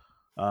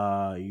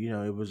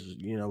was,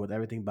 with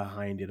everything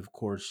behind it, of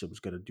course it was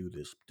going to do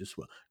this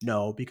well.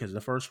 No, because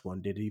the first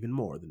one did even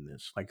more than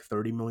this, like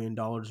 $30 million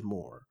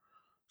more.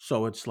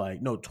 So it's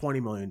like, no,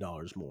 $20 million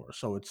more.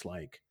 So it's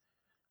like,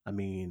 I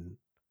mean,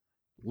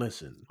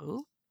 listen,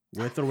 Ooh.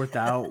 with or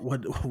without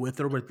with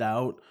or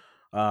without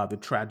the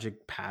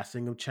tragic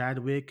passing of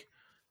Chadwick,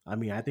 I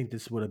mean, I think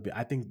this would have been.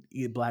 I think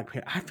Black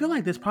Panther. I feel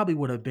like this probably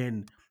would have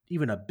been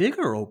even a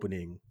bigger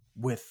opening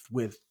with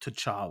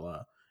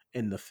T'Challa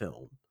in the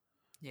film.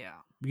 Yeah.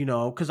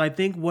 Because I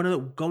think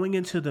going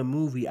into the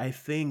movie, I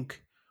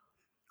think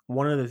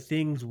one of the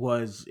things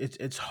was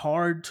it's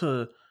hard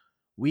to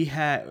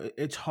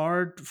it's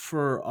hard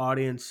for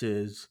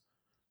audiences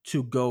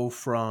to go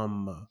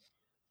from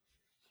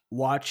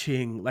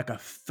watching like a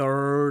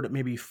third,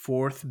 maybe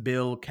fourth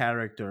bill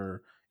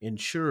character in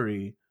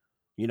Shuri,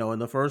 in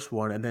the first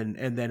one, and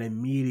then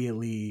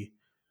immediately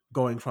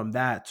going from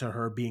that to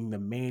her being the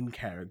main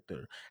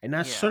character. And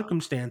that's Yeah.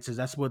 circumstances.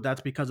 That's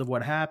because of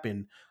what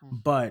happened.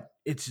 Mhm. But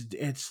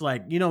it's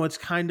like, it's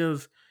kind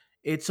of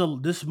it's a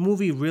this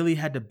movie really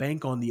had to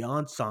bank on the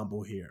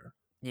ensemble here.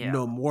 Yeah.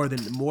 More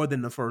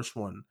than the first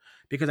one,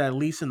 because at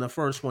least in the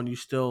first one you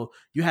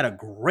had a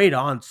great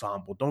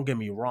ensemble, don't get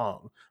me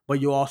wrong, but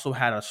you also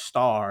had a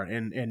star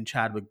in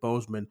Chadwick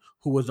Boseman,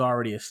 who was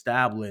already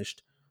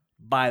established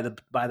by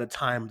the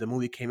time the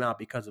movie came out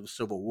because of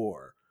Civil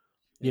War,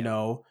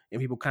 Yeah. and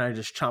people kind of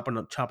just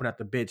chomping at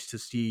the bits to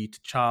see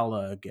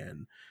T'Challa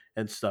again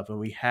and stuff. And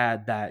we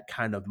had that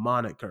kind of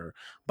moniker.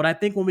 But I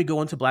think when we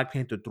go into Black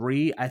Panther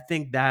 3, I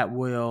think that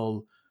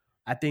would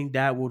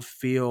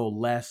feel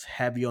less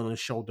heavy on the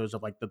shoulders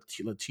of like the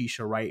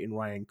Letitia Wright and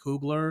Ryan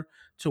Coogler,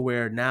 to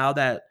where now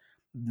that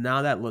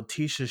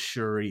Letitia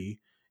Shuri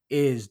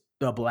is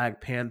the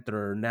Black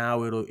Panther, now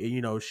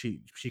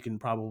she can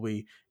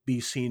probably be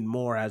seen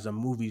more as a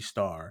movie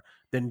star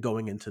than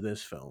going into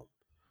this film.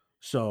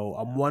 So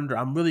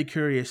I'm really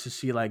curious to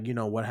see, like,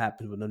 what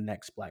happens when the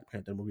next Black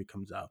Panther movie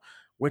comes out,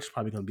 which is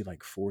probably gonna be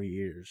like 4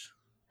 years.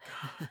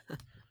 God,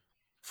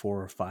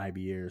 4 or 5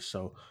 years.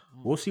 So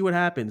we'll Mm. see what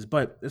happens.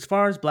 But as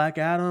far as Black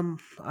Adam,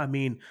 I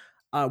mean,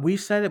 we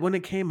said it when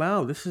it came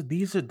out.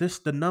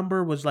 The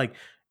number was like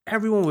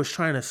everyone was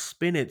trying to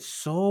spin it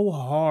so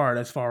hard,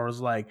 as far as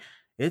like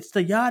it's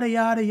the yada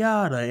yada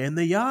yada and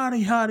the yada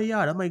yada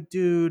yada. I'm like,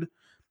 dude,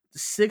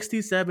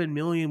 67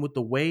 million, with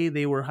the way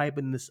they were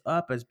hyping this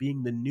up as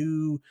being the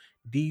new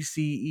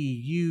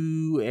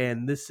DCEU,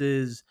 and this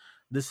is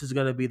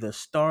going to be the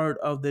start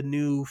of the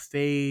new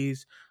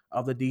phase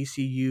of the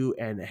DCU,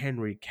 and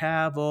Henry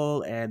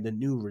Cavill and the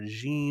new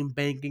regime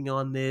banking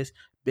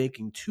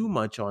too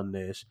much on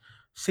this.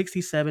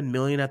 67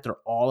 million after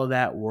all of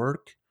that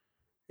work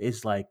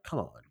is like, come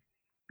on.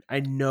 I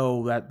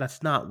know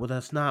that's not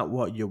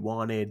what you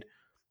wanted.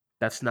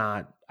 That's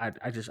not.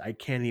 I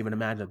can't even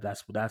imagine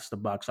that's the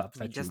box I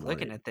office mean, that you just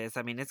looking wanted. at this,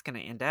 I mean, it's going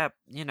to end up,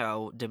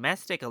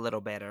 domestic a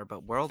little better,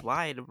 but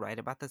worldwide, right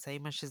about the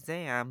same as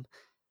Shazam.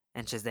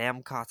 And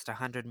Shazam cost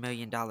 $100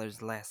 million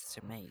less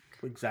to make.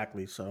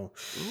 Exactly. So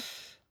Oop.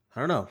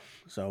 I don't know.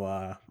 So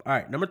all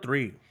right, number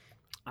three.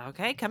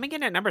 Okay, coming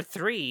in at number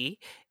 3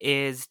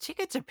 is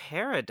Ticket to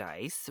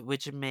Paradise,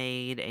 which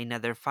made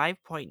another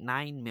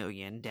 5.9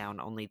 million, down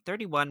only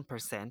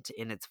 31%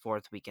 in its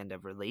fourth weekend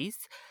of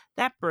release.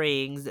 That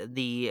brings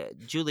the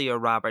Julia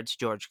Roberts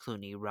George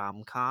Clooney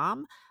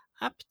rom-com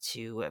up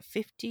to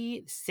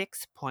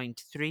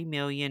 56.3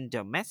 million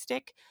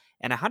domestic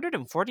and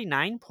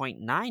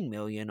 149.9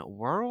 million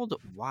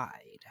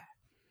worldwide.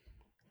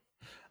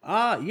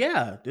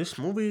 Yeah, this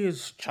movie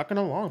is chucking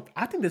along.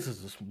 I think this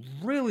is just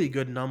really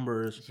good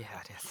numbers Yeah,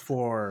 it is.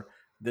 for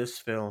this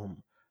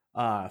film.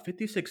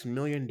 $56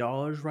 million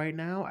right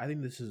now. I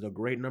think this is a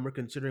great number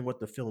considering what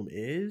the film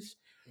is.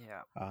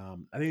 Yeah.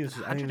 And I think this is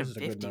a good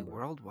 150 number,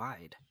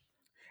 worldwide.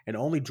 and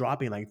only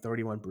dropping like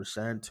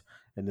 31%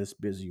 in this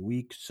busy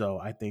week. So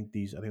I think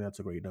that's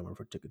a great number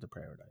for Ticket to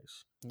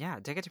Paradise. Yeah,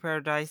 Ticket to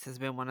Paradise has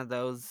been one of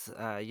those,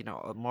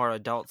 more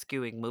adult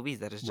skewing movies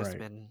that has just Right.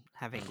 been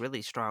having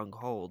really strong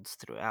holds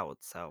throughout.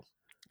 So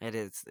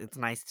it's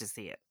nice to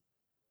see it.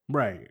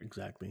 Right,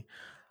 exactly.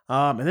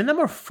 And then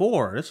number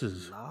four, this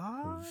is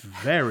Lord.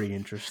 very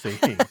interesting.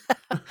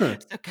 So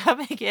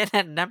coming in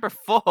at number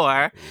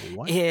 4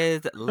 What?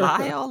 is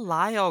Lyle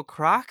Lyle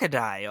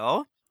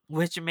Crocodile,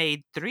 which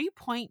made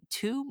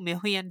 $3.2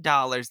 million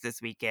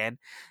this weekend,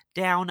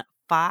 down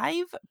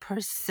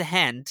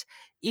 5%,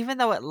 even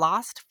though it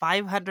lost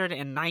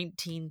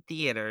 519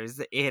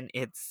 theaters in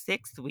its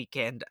sixth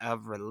weekend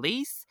of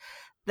release.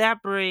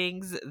 That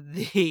brings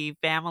the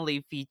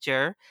family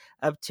feature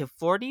up to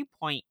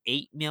 40.8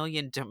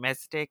 million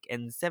domestic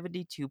and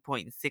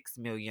 72.6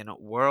 million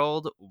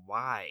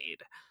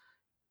worldwide.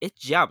 It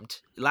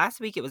jumped. Last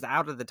week it was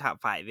out of the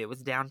top 5. It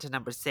was down to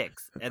number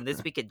 6, and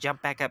this week it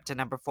jumped back up to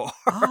number 4.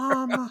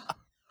 um,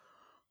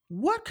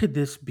 what could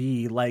this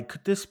be? Like,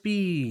 could this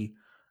be?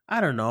 I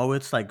don't know.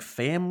 It's like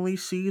family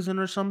season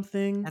or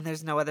something, And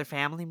there's no other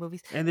family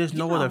movies. and there's You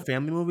no other know,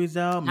 family movies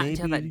out. not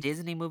until that Maybe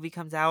Disney movie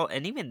comes out,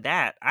 and even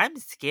that, I'm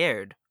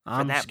scared for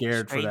I'm that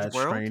scared for Strange that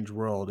World. strange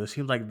world. It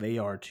seems like they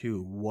are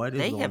too. What is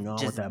They going have on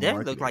with just that they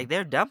look like marketing?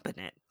 they're dumping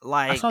it.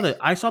 I saw the Like,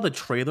 I saw the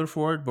trailer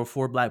for it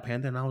before Black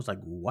Panther, and I was like,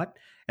 "What?"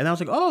 And I was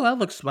like, "Oh, that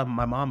looks." My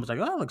mom was like,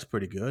 "Oh, that looks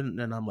pretty good,"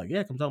 and I'm like, "Yeah,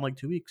 it comes out in like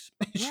 2 weeks."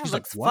 yeah, it She's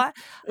like, looks "What?"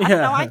 fun. I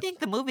don't know. I Yeah, think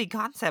the movie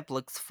concept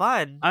looks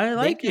fun. I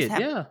like it.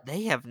 Yeah,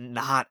 They have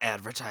not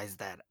advertised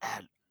that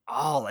at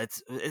all.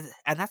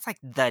 And that's like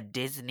the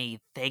Disney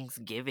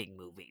Thanksgiving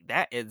movie.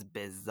 That is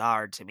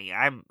bizarre to me.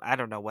 I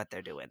don't know what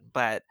they're doing,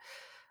 but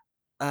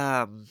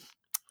um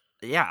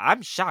yeah,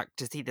 I'm shocked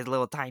to see this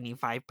little tiny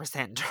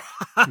 5%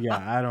 yeah.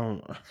 drop. I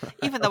don't, I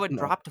Even though don't it know.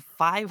 dropped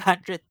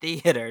 500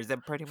 theaters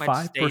and pretty much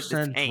five stayed the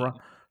percent same. drop.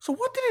 So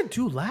what did it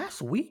do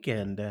last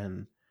weekend?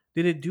 Then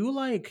did it do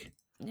like?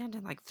 Yeah,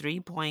 did like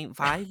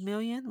 3.5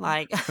 million.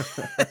 Like,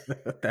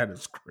 That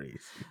is crazy.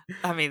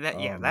 I mean,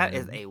 Oh that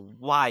is man. a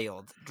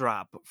wild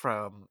drop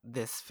from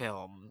this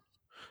film.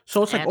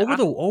 So it's like And on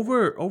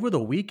over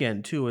the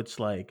weekend too. It's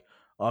like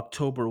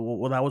October.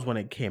 Well, that was when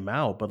it came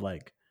out, but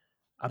like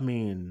I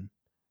mean,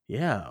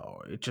 yeah,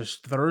 it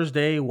just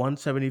Thursday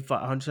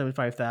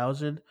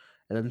 175,000,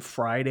 and then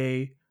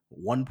Friday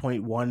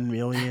 1.1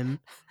 million,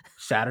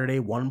 Saturday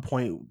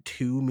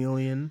 1.2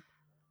 million.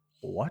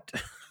 What?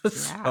 yeah,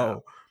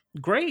 So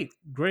great,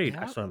 great.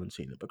 I yep, still haven't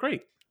seen it, but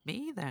great.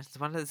 me either.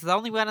 It's the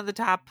only one of the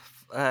top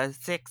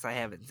 6 I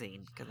haven't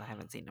seen because I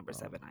haven't seen number Oh,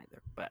 7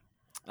 either. But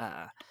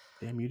uh,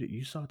 damn,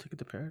 you saw Ticket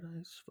to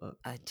Paradise? Fuck.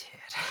 I did.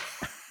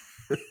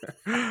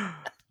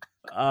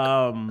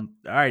 All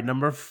right,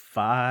 number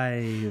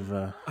 5,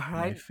 All my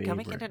right,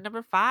 coming in favorite. at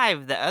number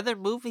 5, the other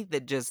movie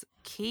that just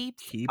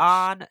keeps Keeps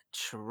on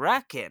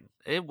trucking.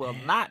 It will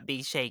Man, not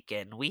be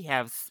shaken. We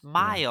have yeah,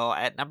 Smile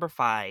at number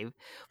 5,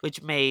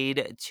 which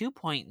made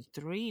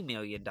 $2.3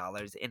 million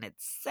dollars in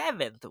its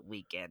 7th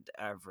weekend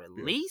of yeah.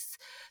 release.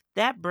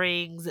 That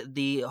brings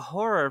the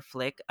horror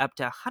flick up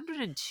to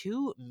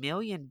 $102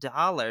 million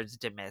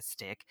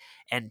domestic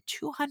and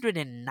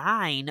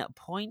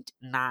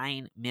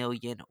 209.9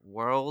 million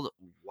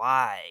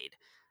worldwide.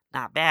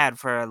 Not bad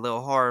for a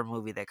little horror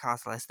movie that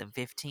cost less than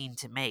 15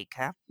 to make,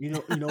 huh?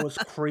 It's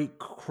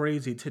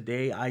crazy.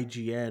 Today,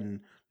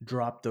 IGN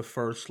dropped the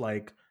first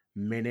like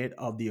minute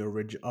of the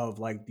original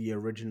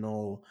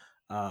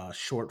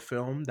short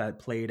film that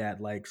played at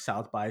like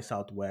South by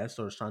Southwest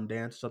or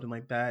Sundance, something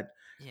like that.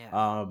 Yeah.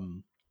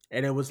 Um,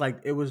 and it was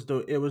like it was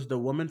the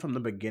woman from the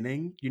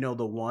beginning.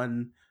 The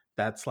one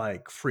that's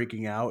like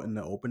freaking out in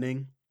the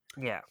opening.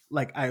 Yeah.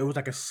 Like it was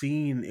like a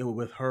scene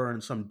with her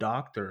and some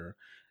doctor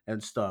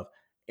and stuff.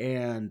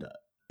 And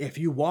if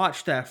you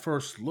watch that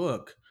first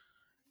look,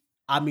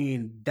 I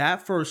mean,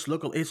 that first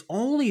look, it's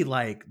only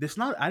like this.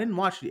 Not, I didn't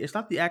watch it. It's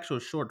not the actual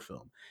short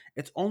film.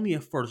 It's only a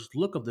first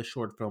look of the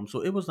short film.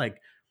 So it was like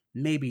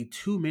maybe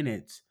 2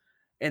 minutes,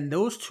 and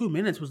those 2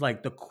 minutes was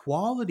like the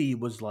quality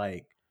was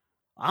like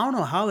I don't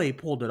know how they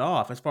pulled it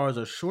off as far as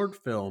a short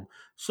film.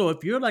 So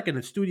if you're like in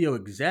a studio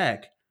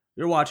exec,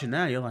 you're watching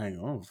that, you're like,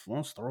 oh,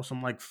 let's throw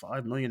some like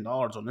 $5 million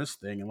on this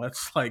thing, and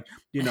let's like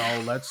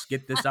let's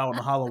get this out in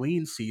the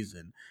Halloween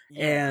season,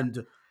 Yeah.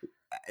 and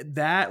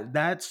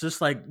that's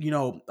just like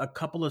a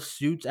couple of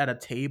suits at a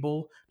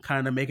table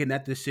kind of making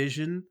that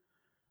decision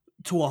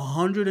to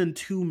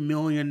 $102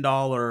 million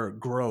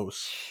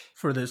gross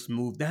for this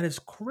move. That is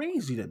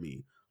crazy to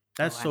me. Oh,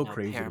 That's I so know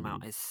crazy to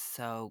Paramount me. is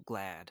so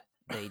glad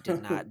they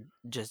did not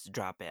just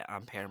drop it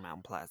on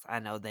Paramount Plus. I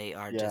know they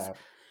are just Yeah,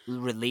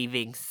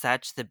 relieving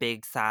such the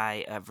big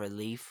sigh of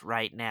relief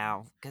right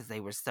now because they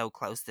were so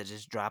close to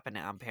just dropping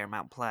it on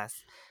Paramount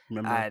Plus.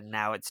 remember.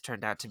 Now it's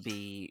turned out to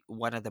be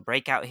one of the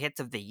breakout hits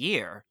of the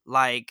year.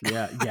 Like,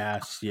 Yeah,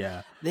 yes,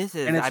 yeah. this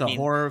And is, it's a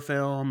horror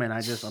film, and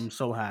I'm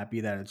so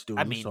happy that it's I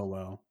doing mean, so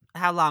well.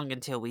 how long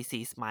until we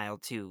see Smile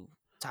 2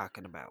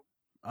 talking about?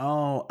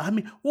 Oh, I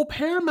mean, well,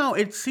 Paramount,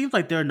 it seems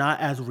like they're not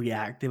as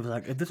reactive.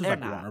 Like if this was They're like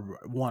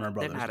not. Warner They're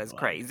Brothers, not as like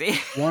crazy.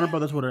 Warner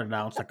Brothers would have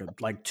announced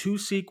like two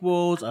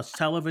sequels, a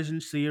television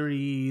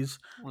series,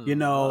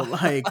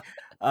 like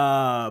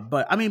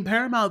but I mean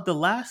Paramount, the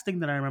last thing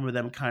that I remember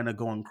them kind of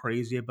going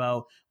crazy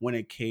about when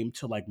it came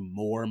to like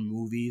more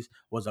movies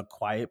was A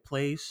Quiet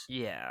Place.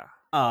 Yeah.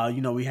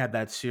 We had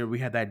that series, we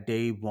had that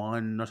Day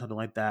One or something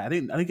like that. I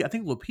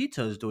think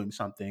Lupita is doing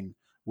something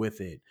with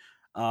it.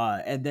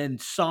 And then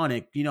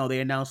Sonic,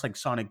 they announced like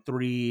Sonic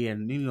 3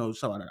 and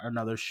some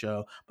another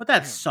show. But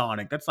that's Yeah.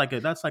 Sonic. That's like a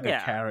Yeah.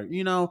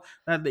 character,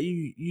 that Like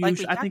we I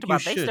talked think you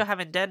about, they still should.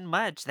 haven't done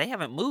much. They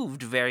haven't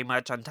moved very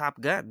much on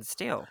Top Gun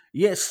still.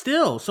 Yeah,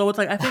 still. So it's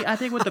like I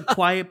think with the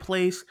Quiet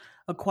Place,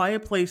 A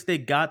Quiet Place, they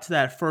got to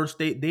that first.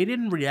 They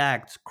didn't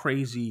react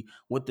crazy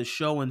with the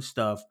show and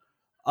stuff.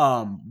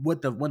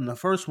 With the when the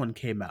first one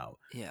came out,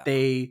 Yeah.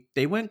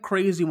 they went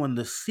crazy when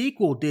the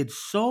sequel did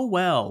so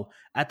well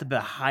at the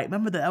high.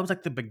 Remember that was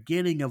like the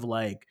beginning of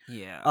like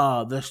Yeah.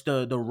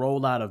 the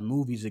rollout of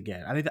movies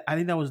again. I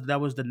think that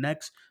was the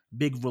next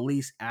big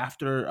release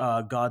after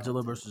Godzilla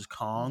Godzilla. versus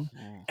Kong,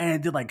 Mhm. and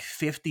it did like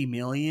 50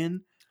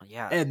 million,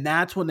 Yeah. and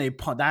that's when they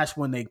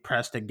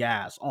pressed the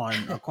gas on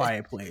A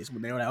Quiet Place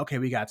when they were like, okay,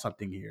 we got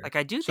something here. Like,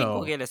 I do think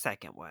we'll So get a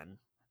second one.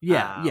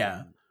 yeah,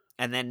 yeah,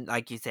 And then,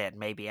 like you said,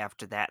 maybe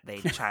after that they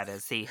try to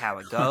see how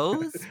it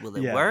goes. Will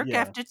it yeah, work yeah.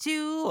 after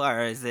 2?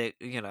 Or is it,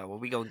 are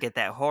we gonna get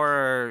that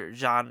horror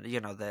genre,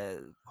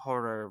 the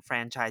horror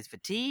franchise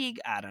fatigue?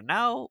 I don't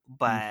know.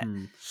 But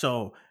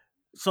So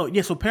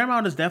yeah, so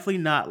Paramount is definitely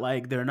not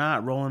like they're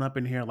not rolling up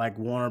in here like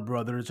Warner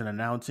Brothers and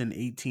announcing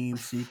 18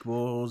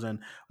 sequels and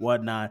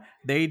whatnot.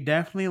 They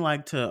definitely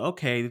like to,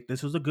 okay,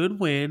 this was a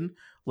good win.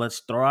 Let's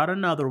throw out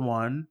another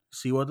one,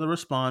 see what the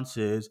response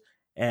is,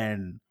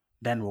 and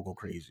then we'll go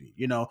crazy.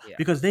 yeah.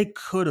 Because they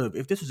could have,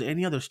 if this was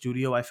any other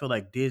studio, I feel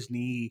like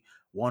Disney,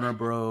 Warner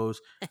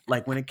Bros,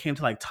 like when it came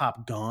to like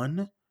Top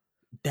Gun,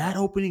 that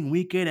opening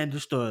weekend and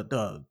just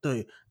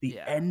the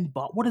Yeah. end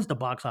what is the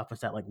box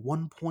office at, like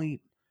 1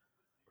 point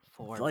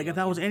 4 like if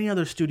that was million. any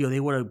other studio, they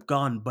would have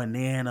gone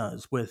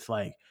bananas with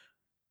like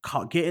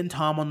getting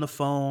Tom on the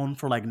phone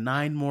for like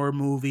 9 more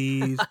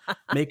movies,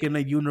 making a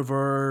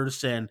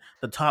universe and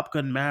the Top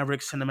Gun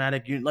Maverick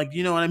cinematic, like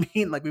you know what I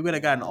mean? Like we would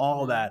have gotten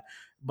all Mhm. that.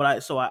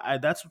 But I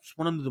that's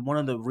one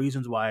of the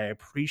reasons why I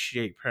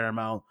appreciate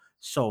Paramount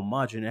so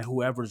much, and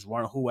whoever's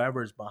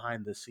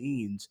behind the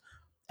scenes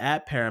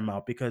at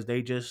Paramount, because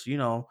they just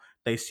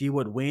they see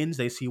what wins,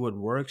 they see what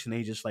works, and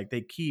they just like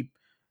they keep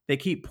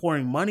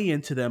pouring money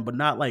into them, but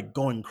not like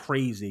going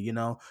crazy.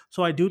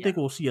 So I do Yeah. think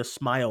we'll see a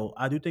smile.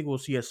 I do think we'll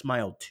see a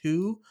smile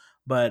too,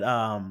 but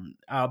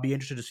I'll be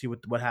interested to see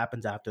what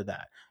happens after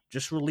that.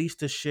 Just release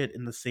the shit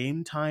in the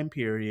same time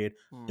period.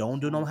 Don't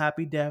do no Mhm.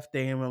 Happy Death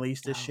Day and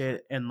release the Oh,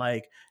 shit in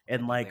like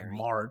February.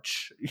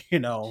 March. You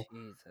know,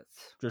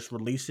 Jesus. just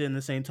release it in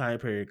the same time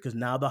period, because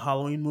now the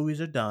Halloween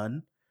movies are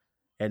done,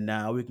 and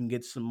now we can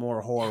get some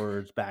more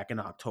horrors back in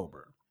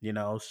October.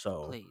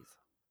 So Please.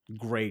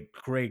 great,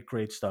 great,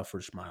 great stuff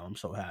for Smile. I'm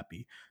so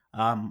happy.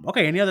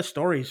 Okay, any other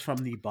stories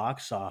from the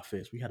box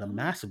office? We had a Mm.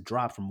 massive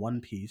drop from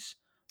One Piece,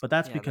 but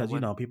that's Yeah, the because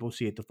one. people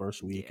see it the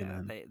first week and Yeah,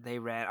 then they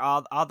ran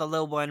all the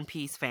little One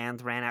Piece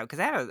fans ran out because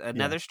that had yeah.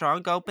 another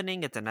strong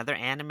opening. It's another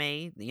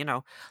anime.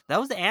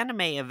 Those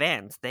anime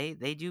events they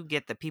do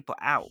get the people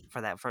out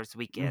for that first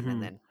weekend and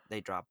Mm-hmm. then they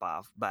drop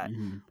off. But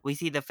Mm-hmm. we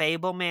see the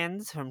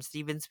Fablemans from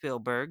Steven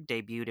Spielberg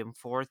debuted in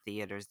 4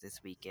 theaters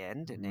this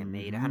weekend and it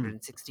made Mm-hmm.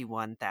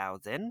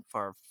 161,000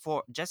 for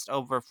just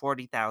over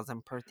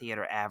 40,000 per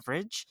theater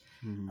average,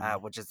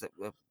 Mm-hmm. which is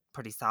a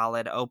pretty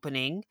solid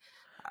opening.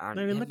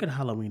 I mean, Have look you? at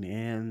Halloween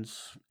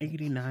Ends,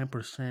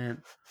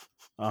 89%,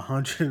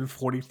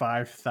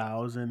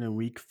 145,000 in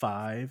week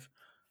 5.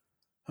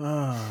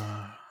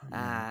 Ah,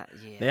 man.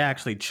 They Yeah.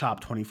 actually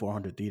chopped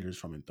 2,400 theaters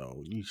from it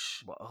though.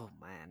 Yeesh. Well, oh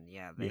man,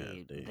 yeah,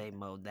 Yeah, they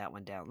mowed that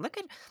one down. Look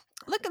at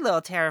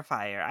little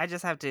Terrifier. I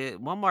just have to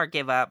one more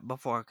give up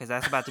before because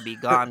that's about to be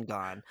gone.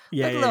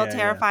 yeah, Look at yeah, little yeah, yeah.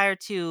 Terrifier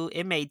 2.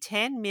 It made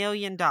 $10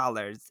 million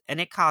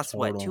and it cost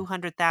what, Total.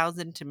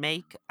 200,000 to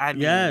make? I mean,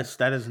 Yes,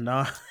 that is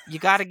not. you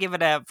got to give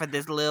it up for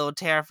this little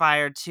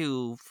Terrifier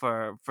 2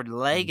 for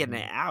legging it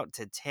Mhm. out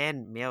to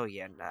 10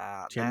 million.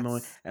 10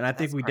 million, and I think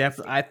That's we definitely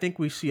crazy. I think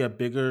we see a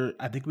bigger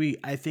I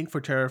think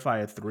for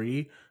Terrifier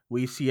 3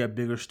 we see a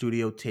bigger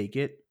studio take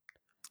it,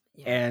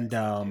 Yeah, I think and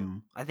so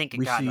too. I think it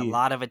we got a see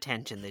lot of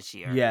attention this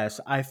year. yes,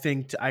 I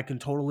think I can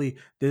totally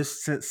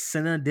this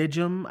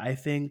Cinedigm, I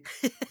think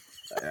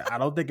I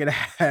don't think it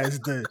has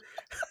the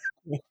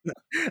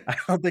I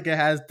don't think it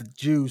has the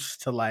juice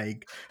to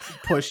like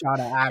push out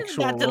an It's actual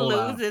about to lose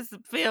rollout. this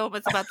film.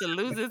 It's about to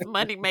lose its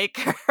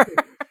moneymaker.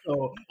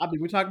 So I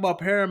mean, we talk about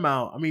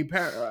Paramount. I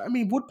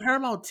mean, would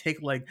Paramount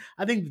take like?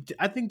 I think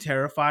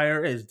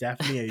Terrifier is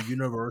definitely a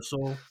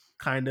Universal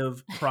kind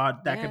of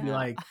prod that could be Yeah.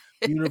 like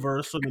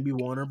Universal, maybe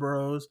Warner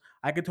Bros.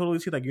 I could totally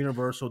see like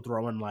Universal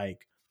throwing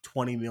like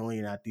 20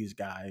 million at these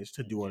guys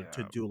to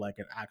Yeah. do like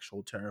an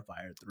actual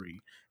Terrifier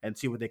 3 and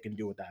see what they can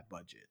do with that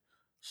budget.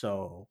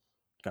 So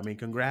I mean,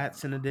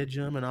 congrats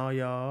Cinedigm and all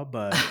y'all,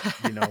 but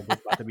they're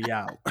about to be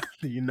out.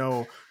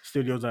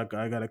 Studios are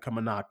gonna come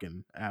a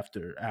knocking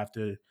after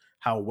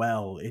how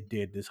well it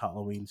did this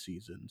Halloween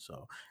season.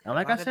 So, and Yeah, a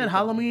like I lot of said,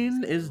 different things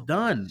Halloween is too.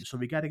 done, so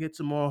we got to get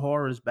some more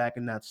horrors back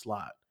in that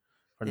slot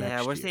for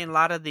Yeah, we're next seeing a year.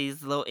 lot of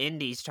these little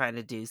indies trying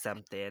to do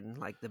something,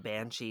 like the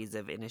Banshees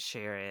of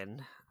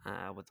Inisherin,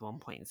 with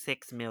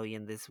 1.6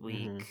 million this Hmm.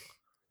 week,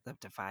 up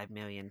to 5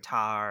 million.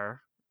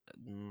 Tar.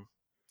 Mm,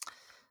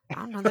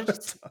 I don't know.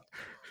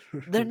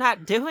 They're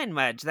not doing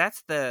much.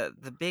 That's the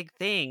big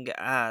thing.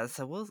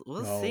 So we'll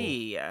Oh,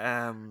 see.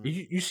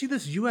 you see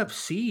this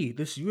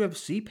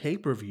UFC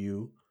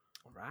pay-per-view,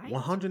 Right?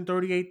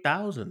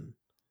 138,000.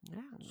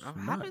 Yeah. It's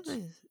How do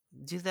nuts.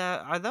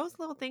 are those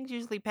little things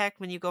usually packed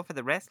when you go for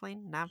the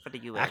wrestling, not for the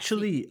UFC?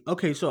 Actually,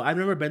 okay, so I've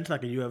never been to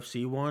like a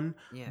UFC one,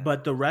 Yeah.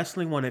 but the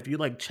wrestling one, if you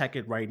like check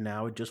it right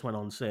now, it just went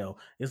on sale.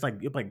 It's like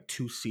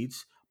 2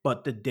 seats,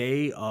 but the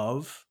day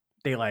of,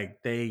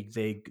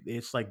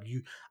 it's like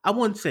I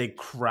wouldn't say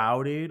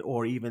crowded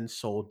or even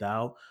sold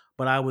out,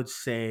 but I would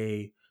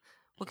say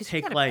Well, because you take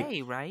gotta like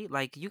pay, right?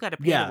 Like you gotta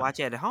pay to yeah. watch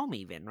it at home,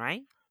 even,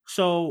 right?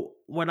 So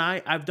when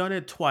I've done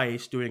it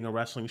twice doing a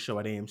wrestling show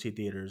at AMC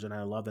theaters, and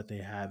I love that they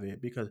have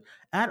it because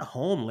at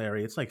home,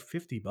 Larry, it's like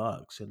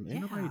 $50, and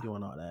ain't nobody Yeah.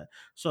 doing all that.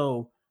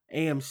 So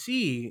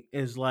AMC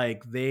is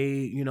like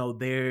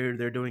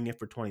they're doing it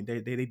for 20. They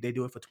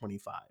do it for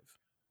 25.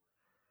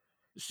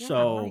 Yeah,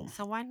 I'm So like,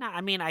 so why not?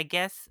 I mean, I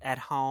guess at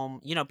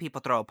home,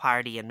 people throw a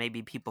party and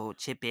maybe people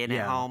chip in at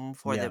yeah, home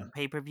for the yeah,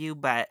 pay-per-view,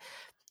 but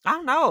I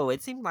don't know.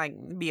 It seemed like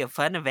it'd be a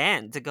fun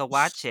event to go S-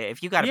 watch it.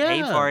 If you got to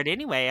pay yeah. for it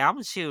anyway,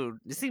 I'm shoot.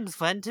 It seems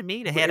fun to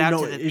me to But head out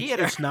to the it's theater.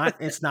 it's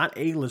not it's not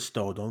A-list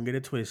though. Don't get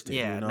it twisted. You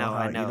Yeah, know no, I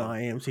how know.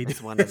 AMC do.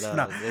 It's one of It's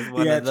not. those. It's one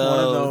Yeah, of it's one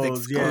of those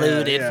those. Yeah,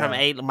 excluded from yeah.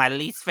 A. My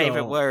least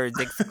favorite So words: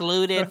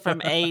 excluded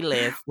from A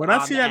list when I on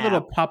see the that little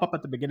app. pop up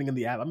at the beginning of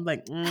the app, I'm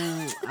like,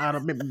 I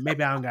don't.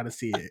 Maybe I don't got to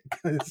see it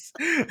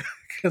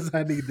because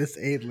I need this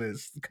A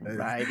list.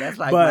 Right, that's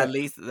like my But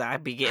least. I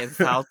be getting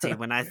salty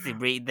when I see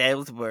read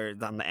those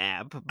words on the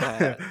app.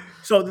 but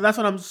So that's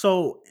what I'm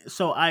so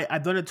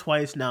I've done it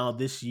twice now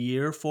this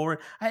year for it.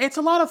 It's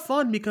a lot of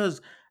fun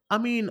because I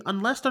mean,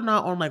 unless they're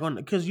not on like on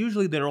because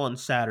usually they're on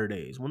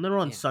Saturdays. When they're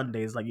on yeah.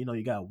 Sundays, like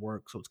you got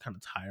work, so it's kind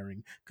of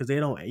tiring because they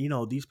don't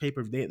these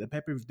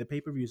the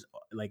pay per views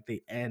like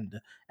they end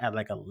at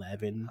like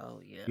 11,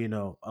 Oh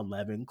yeah.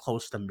 11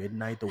 close to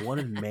midnight. The one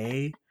in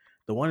May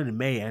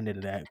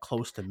ended at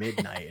close to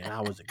midnight, and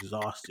I was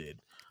exhausted.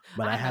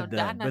 But I I know had the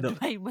Donna but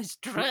Dwayne was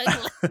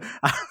struggling.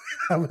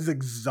 I was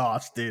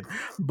exhausted,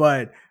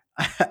 but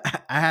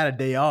I had a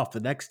day off the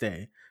next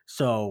day,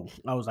 so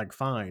I was like,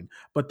 fine.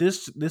 But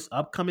this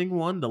upcoming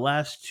one, the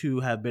last two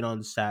have been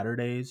on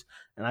Saturdays,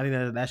 and I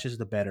think that's just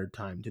the better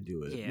time to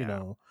do it.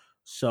 Yeah.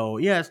 So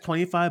yeah, it's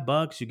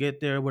 $25. You get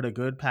there with a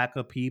good pack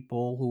of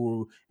people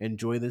who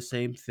enjoy the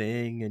same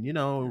thing, and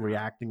Yeah.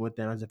 reacting with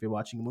them as if you're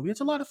watching a movie.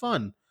 It's a lot of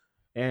fun,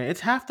 and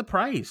it's half the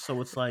price,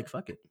 so it's like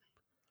fuck it.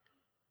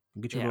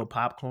 Get your Yeah. little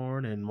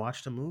popcorn and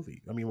watch the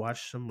movie. I mean,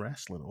 watch some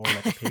wrestling or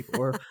like a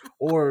paper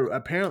or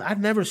apparently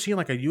I've never seen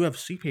like a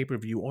UFC pay per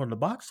view on the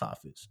box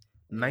office.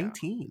 Yeah.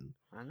 19.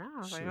 I know. I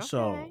was like,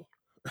 So, okay.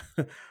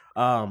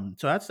 so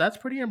so that's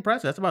pretty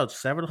impressive. That's about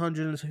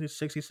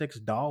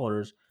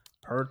 $766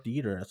 per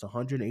theater. That's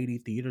 180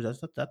 theaters.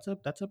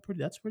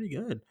 That's pretty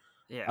good.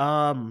 Yeah.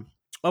 Um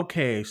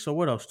okay, so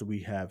what else do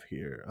we have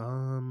here?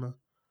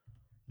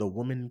 The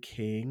Woman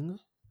King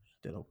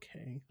did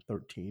okay.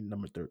 13,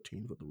 number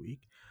 13 for the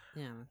week.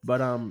 Yeah. But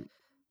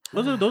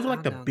those are I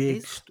like don't the know.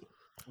 big.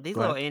 These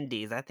Go little ahead.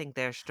 indies, I think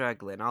they're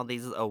struggling. All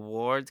these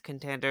awards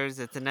contenders.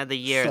 It's another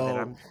year that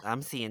So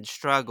I'm seeing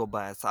struggle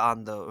bus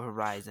on the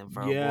horizon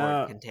for award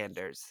yeah.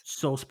 contenders.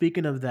 So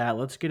speaking of that,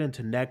 let's get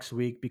into next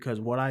week because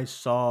what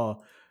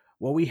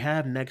we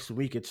have next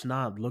week, it's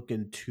not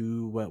looking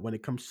too when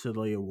it comes to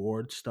the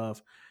award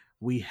stuff.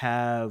 We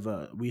have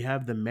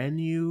the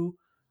Menu,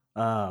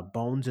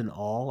 Bones and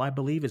All. I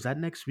believe is that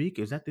next week?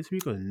 Is that this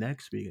week or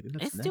next week? I think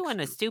that's It's next doing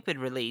a week. stupid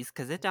release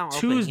because it don't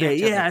open here Tuesday.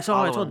 till the Yeah, I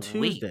saw it's on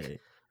following week. Tuesday.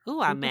 Ooh,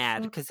 I'm What the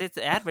mad fuck? because it's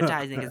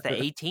advertising is the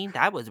 18th.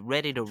 I was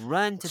ready to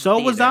run to the So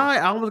was theater. I.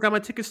 I almost got my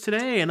tickets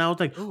today, and I was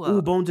like, Ooh,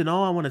 "Ooh, Bones and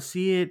All, I want to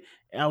see it."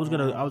 And I was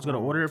gonna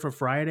mhm. order it for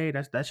Friday.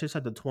 That's just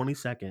at the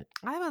 22nd.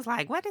 I was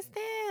like, "What is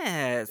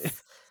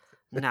this?"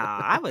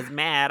 Nah, I was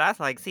mad. I was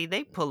like, "See,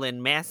 they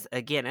pulling mess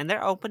again, and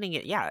they're opening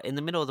it, yeah, in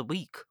the middle of the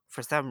week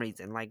for some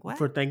reason. Like, what?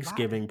 For Why?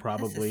 Thanksgiving, This is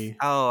probably.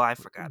 oh, I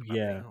forgot about that.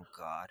 Yeah. Oh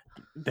God.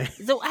 They,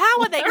 So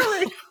how are they going?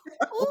 Larry,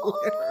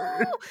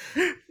 Larry,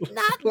 Ooh,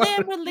 not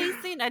them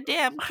releasing a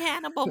damn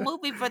cannibal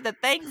movie for the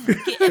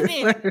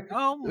Thanksgiving. Larry,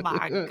 Oh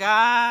my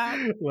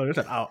God, Larry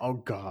said,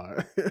 "Oh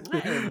God."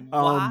 that is um,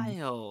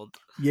 wild.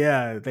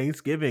 yeah,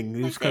 Thanksgiving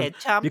They is said,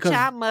 "Chomp because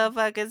chomp,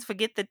 motherfuckers,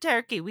 forget the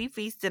turkey. We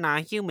feasting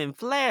on human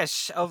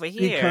flesh over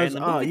here in the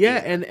movie yeah,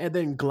 theater." and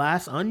then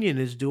Glass Onion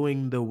is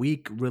doing the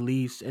week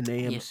release in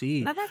Yeah.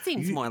 AMC. Now that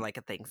seems You more like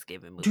a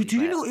Thanksgiving do movie, do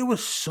you but know it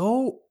was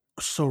so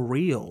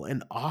surreal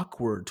and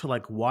awkward to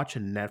like watch a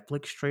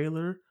Netflix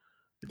trailer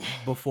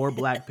before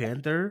Black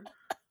Panther?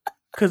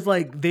 Cause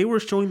like they were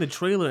showing the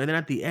trailer and then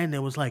at the end it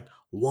was like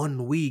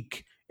 1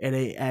 week at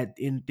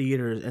in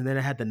theaters and then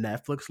it had the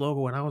Netflix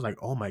logo and I was like,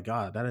 oh my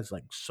god, that is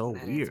like so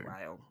that is weird.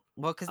 wild.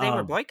 Well, because they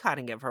were Um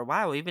boycotting it for a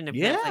while. Even if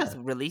Netflix yeah.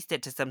 released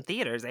it to some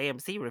theaters,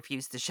 AMC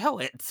refused to show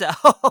it. So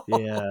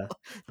Yeah.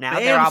 now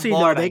they're on AMC no,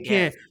 board, I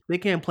guess. they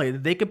can't play.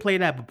 They could play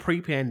that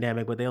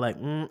pre-pandemic, but they're like,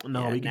 no,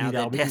 Yeah, we can now need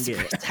they're all we can get.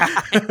 desperate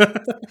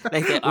times.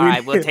 They say, "All we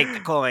right, we'll take the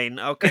coin."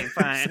 Okay,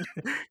 fine.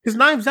 because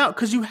Knives Out,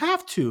 because you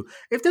have to.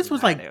 If this You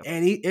was got like to.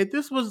 if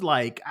this was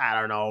like I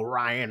don't know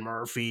Ryan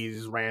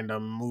Murphy's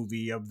random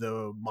movie of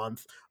the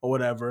month or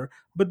whatever,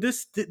 but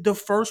the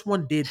first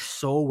one did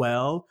so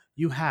well.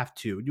 You have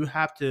to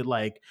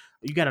like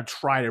you got to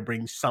try to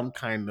bring some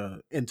kind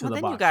of into Well, the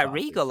then you box got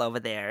Regal office. over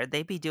there.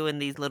 They be doing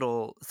these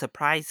little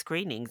surprise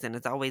screenings, and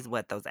it's always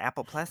what those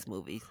Apple Plus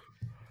movies.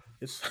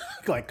 It's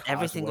like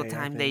Every single Causeway,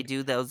 I time they think.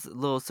 do those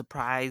little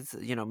surprise,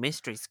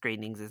 mystery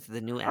screenings, it's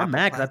the new I'm Apple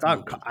mad because Plus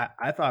movie.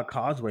 I thought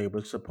Causeway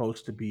was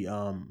supposed to be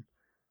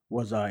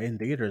was in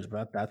theaters,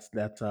 but that's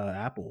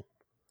Apple.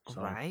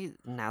 So Right?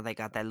 Now they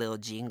got that little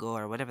jingle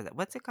or whatever that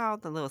what's it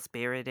called? The little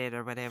Spirited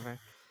or whatever.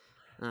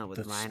 With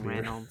the Ryan spirit.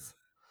 Reynolds.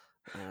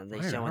 They Ryan,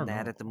 I showing don't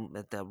that know.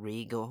 at the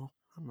Regal.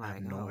 I'm I have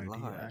like, no oh idea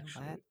Lord, what?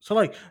 actually. So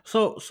like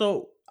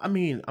so I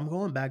mean I'm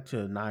going back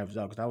to Knives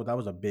Out because that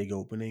was a big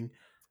opening.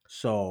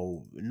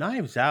 So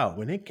Knives Out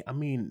I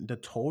mean the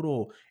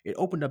total it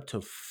opened up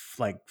to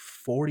like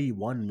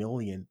 41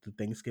 million the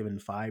Thanksgiving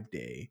 5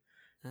 day,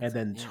 and That's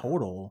then yeah.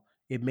 total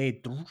it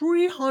made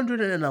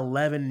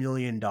 $311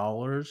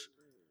 million.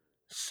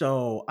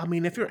 So I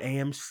mean if you're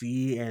Yeah.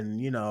 AMC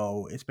and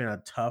it's been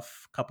a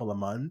tough couple of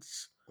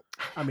months,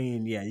 I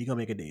mean yeah you're gonna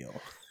make a deal.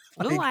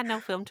 Ooh, Like I know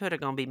Film Twitter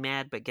gonna be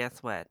mad, but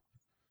guess what?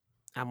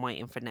 I'm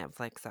waiting for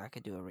Netflix so I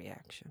could do a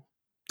reaction.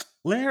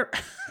 Larry,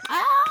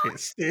 Ah! can't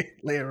stand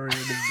Larry in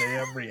his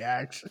damn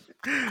reaction.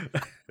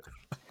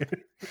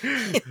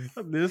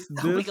 this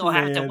So we this gonna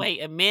have to man,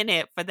 wait a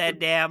minute for that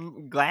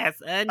damn glass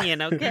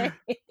onion, okay?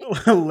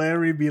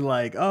 Larry be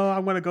like, "Oh,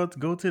 I'm gonna go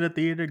to the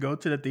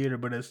theater,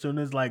 but as soon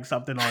as like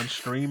something on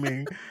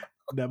streaming,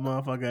 That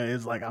motherfucker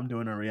is like, I'm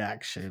doing a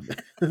reaction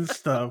and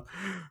stuff.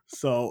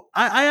 So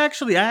I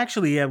actually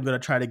am gonna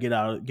try to get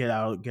out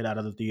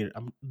of the theater.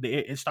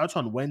 It starts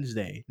on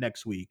Wednesday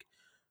next week,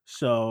 It's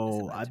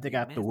so about I to think be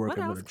after missed. work What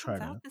I'm else gonna try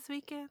comes out to this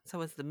weekend?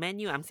 So it's the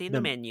menu. I'm seeing the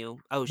the menu.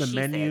 Oh, the She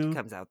Said menu.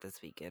 comes out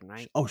this weekend,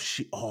 right? Oh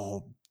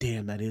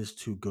damn, that is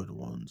two good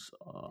ones.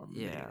 Oh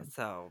Yeah. man,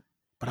 So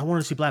but I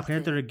want to see we'll Black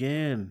Panther see.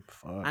 again.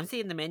 Fuck. I'm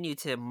seeing the menu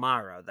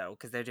tomorrow though,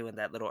 because they're doing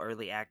that little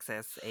early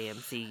access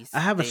AMC I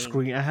have a thing.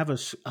 screen.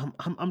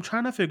 I'm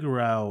trying to figure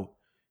out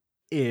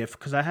if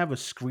because I have a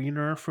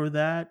screener for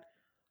that,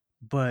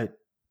 but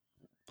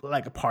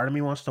like a part of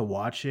me wants to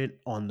watch it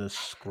on the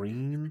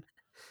screen,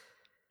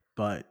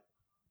 but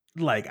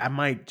like I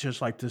might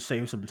just like to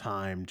save some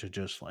time to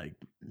just like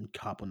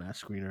cop on that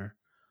screener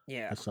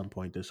Yeah. at some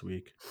point this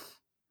week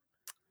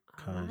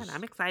All right. I'm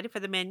because excited for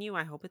the menu.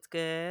 I hope it's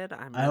good.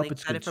 I'm I really hope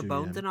it's good excited for too. Yeah,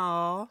 Bones and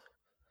All.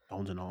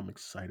 Bones and all, I'm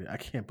excited. I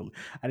can't believe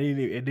it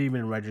didn't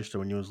even register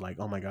when you was like,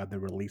 oh my god, they're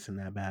releasing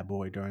that bad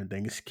boy during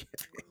Thanksgiving.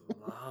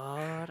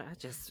 Lord, I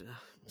just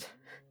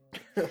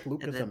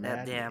Luca's a that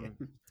madman.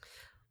 damn.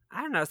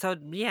 I don't know. So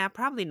yeah,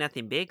 probably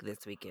nothing big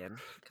this weekend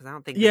because I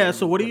don't think the Yeah.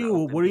 So menu's what are gonna you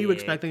open what are you big.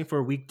 expecting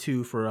for week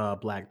 2 for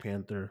Black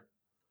Panther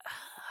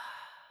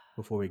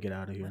before we get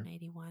out of here?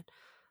 181.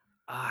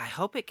 I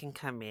hope it can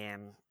come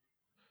in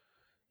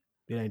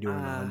It ain't doing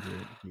uh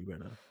 100. You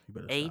better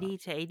stop. 80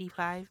 to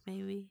 85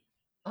 maybe.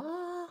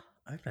 I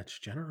think that's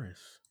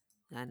generous.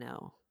 I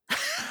know.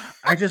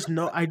 I just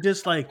know. I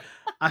just like.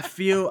 I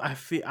feel.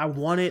 I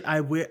want it. I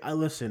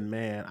listen,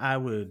 man. I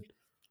would.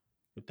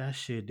 If that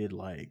shit did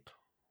like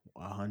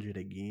 100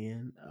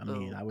 again, I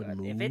mean, Oh I would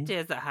god, if it move.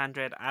 is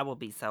 100, I will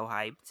be so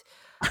hyped.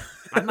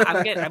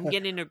 I'm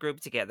getting a group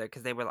together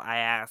because they were. I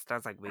asked. I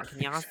was like, "When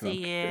can y'all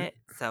see Okay. it?"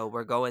 So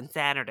we're going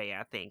Saturday.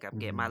 I think I'm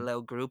getting my Mhm.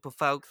 little group of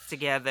folks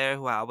together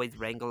who I always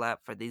wrangle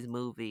up for these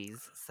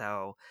movies.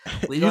 So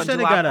we You gonna said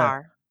do it our got a.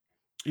 part.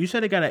 You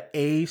said it got an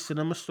A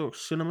cinema Yeah,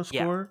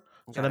 score.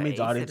 So got that an means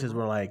A audiences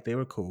cinema. were like they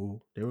were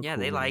cool. They were Yeah,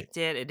 cool they with it. liked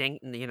it. It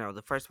didn't,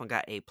 the first one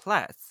got A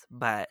plus,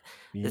 but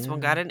this one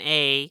got Yeah. an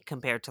A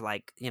compared to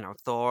like,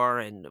 Thor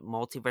and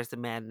Multiverse of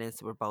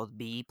Madness were both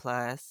B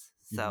plus.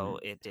 Mhm. So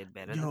it did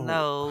better than Yo,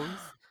 those.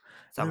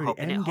 So I'm Larry,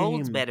 hoping it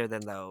holds Endgame. better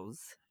than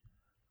those.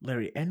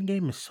 Larry,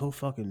 Endgame is so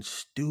fucking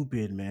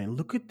stupid, man.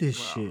 Look at this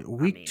Well, shit. I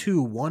Week mean,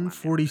 two, come on now.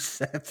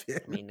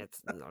 147.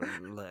 It's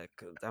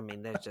look. I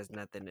mean, there's just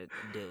nothing to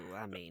do.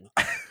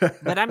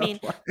 But I mean,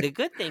 Like, the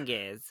good thing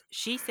is,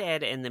 She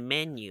Said and the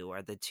Menu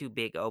are the two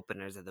big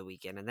openers of the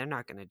weekend, and they're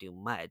not going to do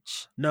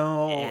much.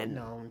 no, and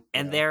no,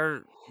 and yeah.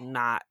 they're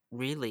not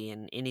really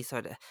in any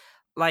sort of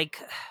like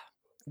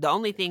the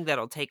only thing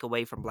that'll take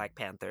away from Black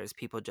Panther is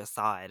people just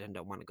saw it and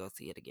don't want to go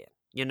see it again.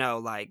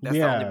 Like that's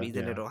the only Yeah,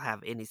 reason yeah. it'll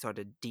have any sort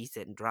of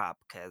decent drop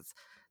because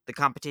the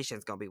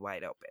competition's gonna be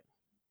wide open.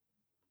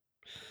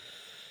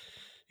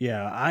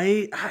 Yeah,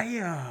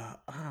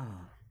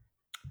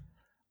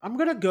 I'm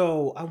gonna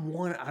go. I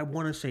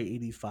want to say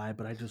 85,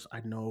 but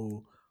I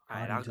know All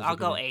right, I'll audiences are I'll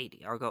go gonna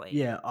 80. I'll go 80.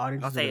 yeah, I'll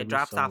audiences are say gonna it be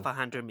drops off so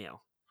 100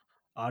 mil.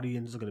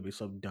 audience is gonna be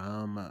so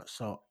dumb.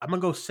 So I'm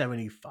gonna go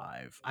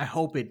 75.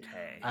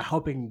 Okay. I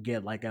hope it can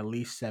get like at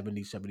least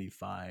 70,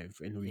 75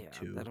 in week Yeah,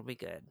 2. that'll be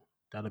good.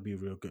 That'll be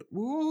real good.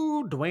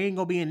 Ooh, Dwayne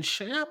gonna be in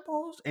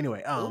shambles.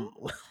 Anyway, Ooh,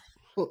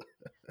 all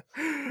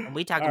and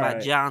we talking about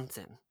right.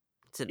 Johnson,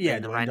 Yeah,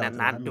 and Dwayne right now, Johnson,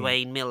 not not me.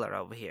 Dwayne Miller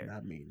over here.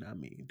 Not me,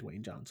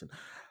 Dwayne Johnson.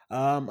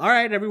 All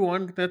right,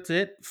 everyone. That's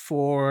it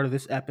for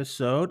this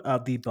episode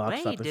of the Box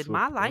Wait, Office did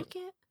Ma Report. like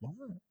it? What?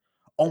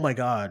 Oh my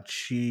god,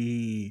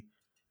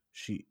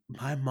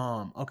 my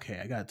mom. Okay,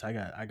 I got to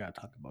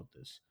talk about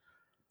this.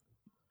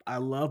 I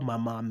love my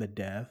mom to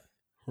death,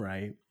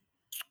 right?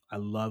 I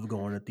love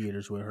going to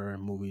theaters with her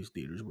and movies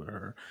theaters with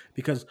her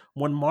because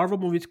when Marvel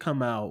movies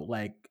come out,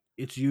 like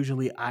it's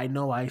usually I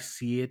know I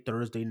see it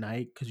Thursday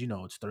night because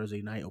it's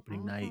Thursday night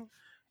opening night, Hmm.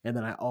 and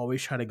then I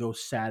always try to go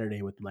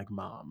Saturday with like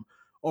mom,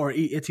 or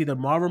it's either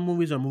Marvel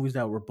movies or movies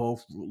that we're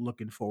both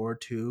looking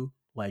forward to.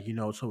 Like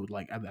so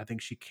like I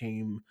think she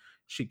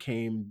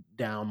came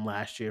down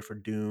last year for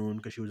Dune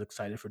because she was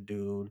excited for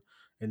Dune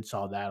and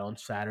saw that on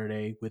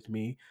Saturday with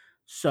me.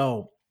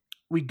 So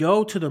we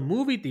go to the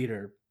movie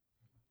theater.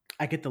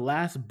 I get the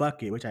last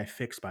bucket, which I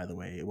fixed by the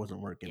way. It wasn't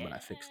working, but I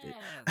fixed it.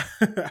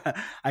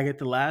 Yes. I get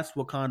the last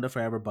Wakanda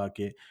Forever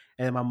bucket,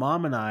 and my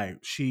mom and I,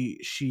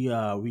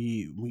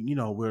 we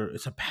we're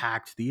it's a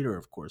packed theater,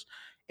 of course,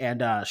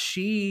 and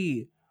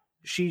she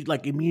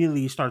like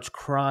immediately starts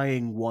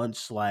crying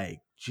once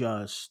like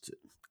just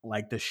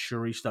like the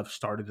Shuri stuff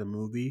started the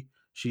movie.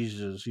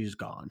 She's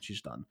gone.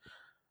 She's done.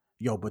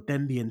 Yo, but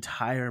then the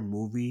entire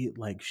movie,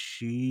 like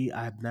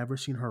I've never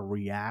seen her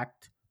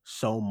react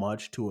so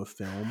much to a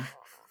film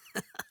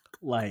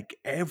like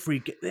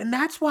and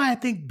that's why I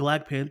think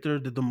Black Panther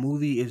the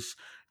movie is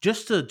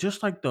just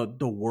like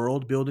the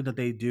world building that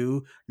they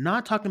do,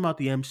 not talking about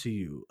the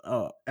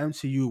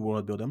MCU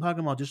world building. I'm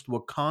talking about just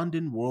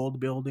Wakandan world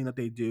building that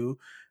they do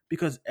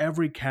because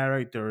every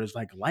character is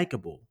like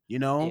likable, you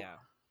know? Yeah.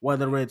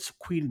 whether it's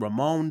Queen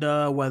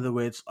Ramonda, whether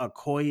it's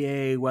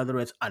Okoye, whether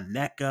it's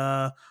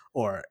Aneka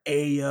or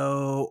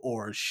Ayo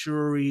or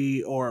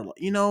Shuri or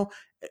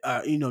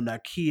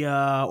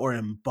Nakia or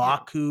Yeah.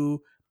 Mbaku.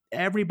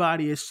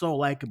 Everybody is so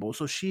likable.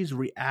 So she's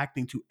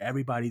reacting to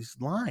everybody's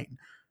line.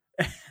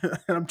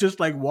 And I'm just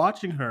like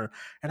watching her,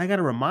 and I got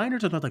to remind her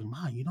to like,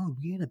 "Ma,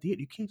 we in a theater.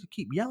 You can't just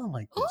keep yelling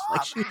like this."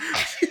 Like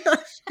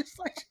she's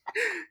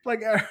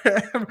like,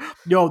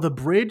 yo, the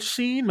bridge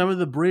scene. Remember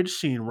the bridge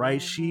scene,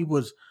 right?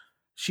 Mhm.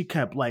 She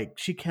kept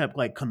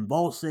like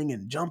convulsing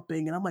and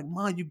jumping, and I'm like,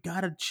 "Ma, you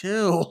gotta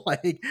chill."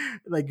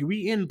 Like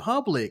we in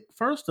public.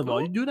 First of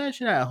all, Ooh. you do that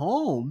shit at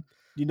home.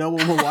 When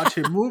we're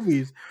watching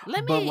movies,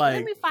 Let but me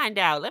let like me find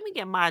out. Let me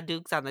get my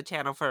Dukes on the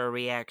channel for a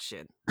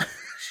reaction.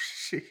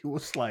 she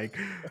was like,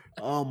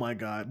 "Oh my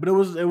god!" But it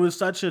was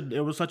such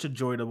a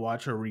joy to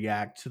watch her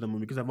react to the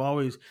movie because I've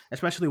always,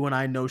 especially when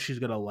I know she's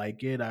gonna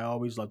like it, I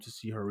always love to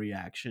see her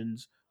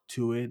reactions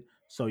to it.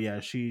 So yeah,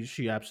 she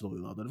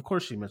absolutely loved it. Of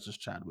course, she misses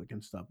Chadwick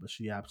and stuff, but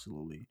she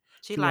absolutely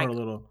She she got her like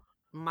little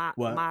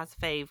what? my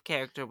fave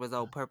character was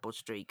old Purple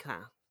Streak,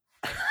 huh?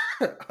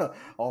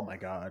 Oh my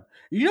god!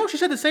 She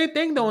said the same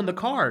thing though in the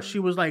car. She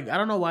Mhm. was like, "I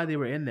don't know why they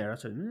were in there." I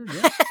said,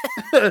 "Yep,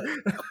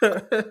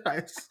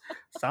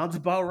 sounds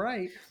about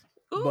right."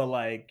 Ooh. But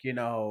like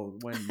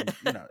when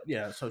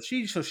yeah. So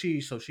she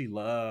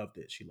loved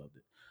it. She loved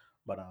it.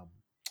 But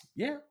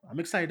yeah, I'm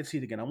excited to see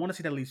it again. I want to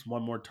see it at least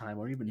one more time,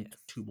 or even Yes.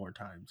 two more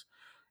times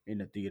in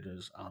the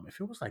theaters. If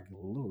it was like a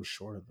little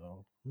shorter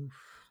though, oof,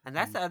 And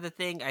that's the other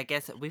thing, I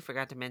guess we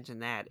forgot to mention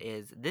that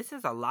is this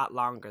is a lot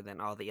longer than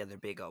all the other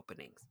big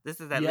openings. This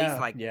is at least yeah,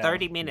 like yeah,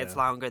 30 minutes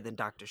yeah. longer than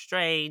Doctor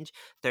Strange,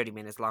 30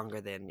 minutes longer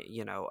than,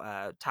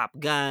 Top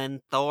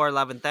Gun, Thor,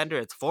 Love and Thunder.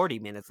 It's 40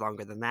 minutes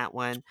longer than that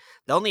one.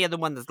 The only other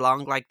one that's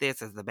long like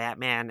this is the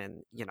Batman.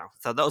 And,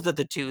 so those are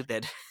the two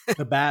that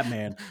The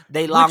Batman,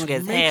 they which long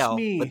as makes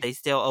hell, but me they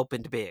still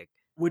opened big.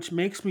 which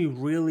makes me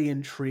really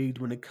intrigued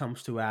when it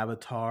comes to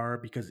Avatar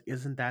because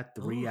isn't that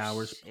three Oh,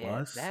 hours shit.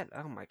 plus?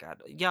 Oh my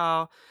God.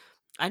 Y'all,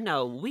 I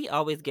know we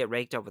always get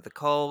raked over the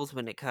coals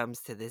when it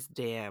comes to this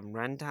damn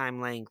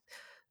runtime length.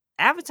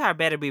 Avatar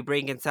better be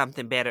bringing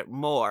something better,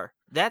 more.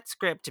 That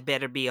script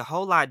better be a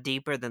whole lot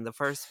deeper than the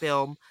first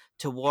film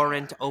to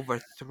warrant over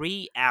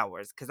 3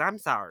 hours. Because I'm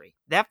sorry,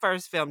 that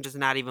first film does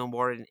not even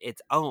warrant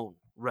its own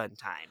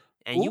runtime.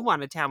 And you Ooh.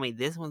 want to tell me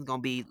this one's going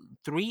to be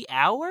 3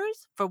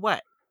 hours? For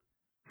what?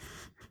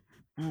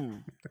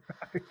 Mm,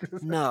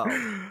 no.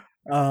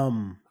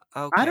 um,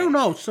 I don't Okay.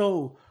 know.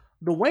 So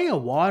the Way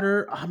of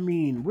Water, I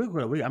mean,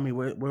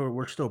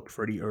 we're still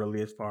pretty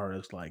early as far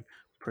as like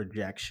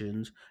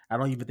projections. I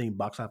don't even think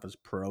Box Office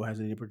Pro has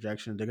any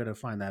projections. They're gonna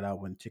find that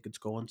out when tickets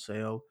go on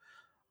sale.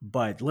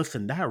 But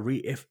listen,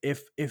 if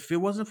it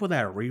wasn't for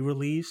that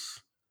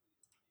re-release,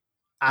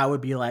 I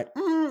would be like,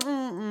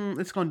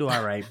 it's gonna do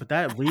all right. But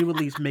that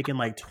re-release making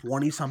like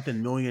 20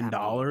 something million I mean,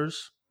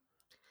 dollars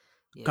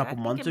a yeah, I couple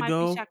think it months might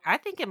be ago. shock. I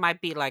think it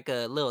might be like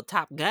a little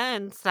Top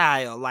Gun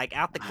style, like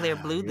Out the Clear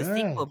Ah, Blue. The yeah.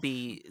 sequel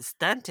be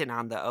stunting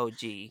on the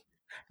OG.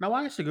 Now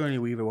why is Sigourney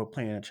Weaver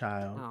playing a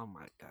child? Oh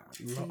my god.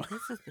 Lo- See,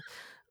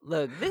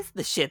 look, this is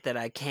the shit that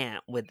I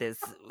can't with this.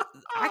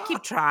 I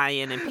keep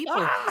trying and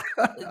people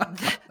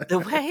the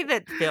way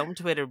that film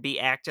Twitter be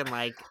acting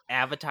like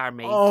Avatar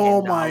made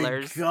Oh my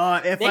 $10,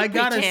 god! If they I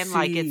gotta pretend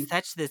like it's see,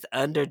 such this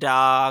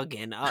underdog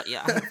and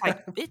yeah, it's like,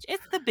 bitch,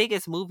 it's the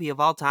biggest movie of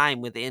all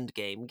time with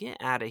Endgame. Get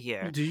out of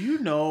here. do you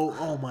know?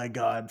 Oh my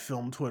god!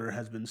 Film Twitter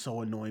has been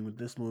so annoying with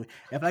this movie.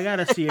 If I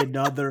gotta see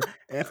another,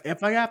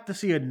 if I have to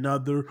see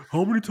another,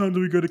 how many times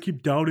are we gonna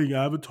keep doubting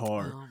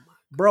Avatar? Oh my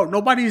Bro,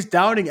 nobody's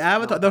doubting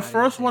Avatar. The nobody's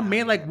first one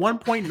made doubting like it.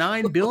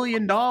 1.9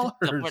 billion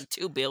Over dollars.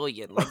 2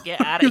 billion. Like, get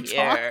What out are of you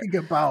here. talking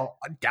about?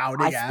 I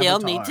Doubting still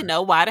need to Avatar.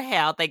 know why the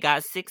hell they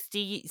got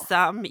 60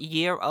 some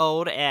year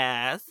old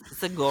ass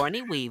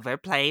Sigourney Weaver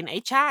playing a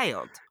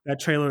child. That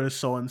trailer is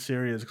so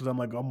unserious because I'm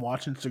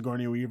watching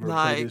Sigourney Weaver play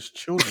Like, these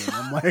children.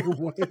 I'm like,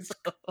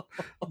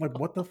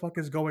 what the fuck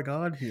is going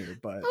on here?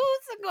 But who's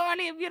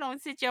Sigourney if you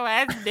don't sit your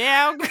ass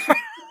down, girl?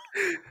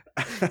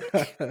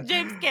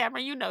 James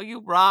Cameron, you know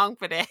you wrong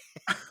for that.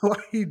 why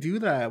you do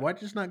that? Why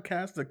just not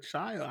cast a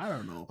child? I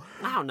don't know.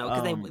 I don't know,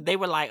 because they Um, they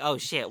were like, "Oh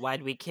shit, why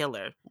did we kill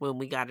her when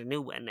we got a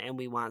new one and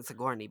we want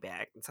Sigourney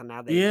back?" So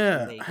now they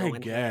yeah, they I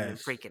going ham and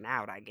guess. freaking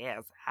out. I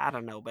guess I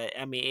don't know, but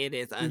I mean, it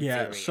is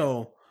Yeah. unserious.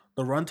 So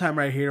the runtime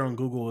right here on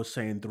Google is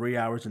saying 3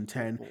 hours and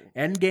 10. Mm-mm.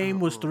 Endgame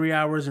was Uh-uh. 3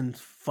 hours and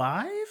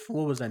 5.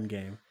 What was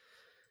Endgame?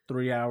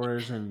 3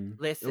 hours and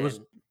it was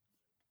Listen,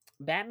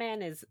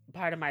 Batman is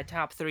part of my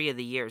top 3 of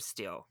the year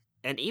still,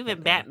 and even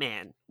okay.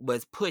 Batman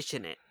was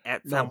pushing it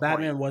at No, some point.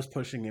 Batman was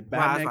pushing it.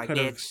 Where I was like,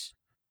 "Bitch,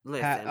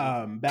 listen."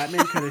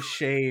 Batman could have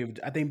shaved.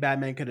 I think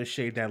Batman could have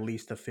shaved at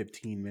least a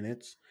 15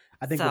 minutes.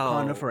 I think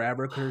Wakanda So,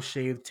 Forever could have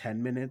shaved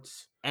 10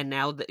 minutes. and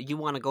now that you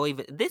wanna go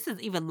even this is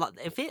even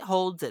if it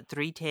holds at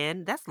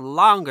 310, that's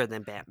longer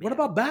than What Batman.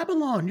 about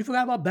Babylon? You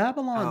forgot about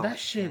Babylon. Oh, That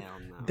shit. hell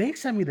no. They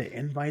sent me the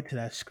invite to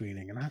that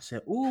screening, and I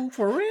said, "Ooh,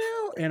 for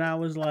real?" And I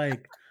was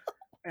like,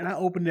 And I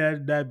opened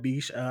that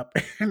beach up,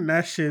 and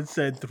that shit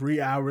said 3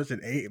 hours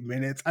and 8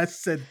 minutes. I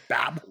said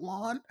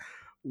Babylon.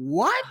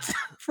 What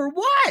for?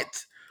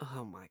 What?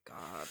 Oh my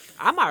god.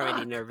 I'm already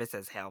Fuck. nervous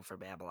as hell for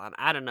Babylon.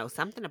 I don't know,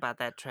 something about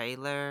that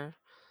trailer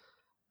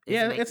is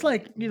Yeah, it's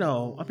making me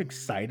like I'm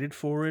excited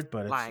for it,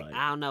 but it's like, like,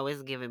 I don't know,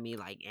 it's giving me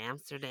like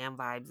Amsterdam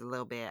vibes a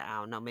little bit. I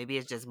don't know. Maybe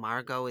it's just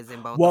Margot is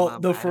in both of well,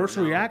 them. the I don't first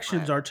know,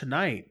 reactions but are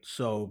tonight,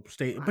 so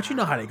stay. But you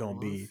know how they gonna we'll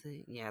be.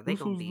 see. Yeah, they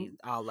Who's gonna who's? be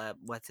all up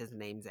what's his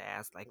name's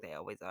ass like they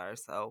always are.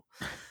 So,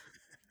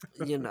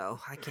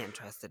 I can't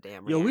trust the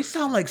damn Yo, we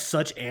sound reaction. like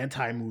such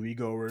anti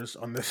moviegoers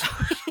on this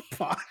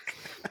podcast,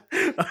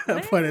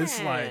 but it's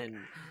like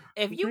Listen,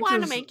 if you we want to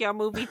just make your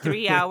movie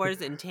 3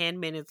 hours and 10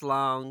 minutes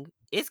long,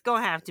 it's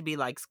gonna have to be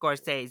like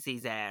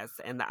Scorsese's ass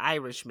and The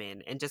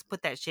Irishman, and just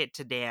put that shit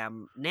to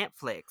damn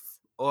Netflix.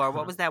 Or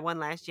what was that one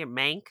last year,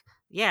 Mank?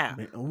 Yeah,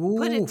 man,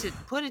 put it to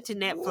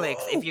Netflix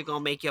if whoa. you're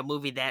gonna make your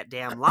movie that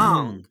damn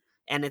long.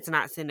 And it's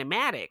not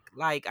cinematic.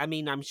 Like, I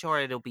mean, I'm sure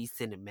it'll be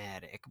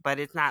cinematic, but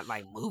it's not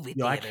like movie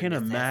Yo, I theater can't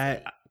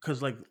imagine necessity.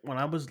 because when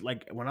I was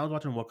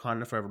watching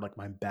Wakanda Forever, like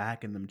my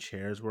back and them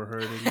chairs were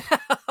hurting,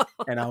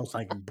 and I was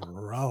like,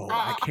 bro,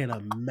 I can't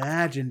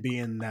imagine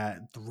being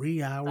that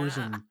 3 hours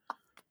and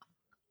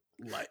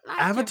like Not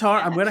your Avatar.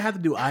 I'm back. gonna have to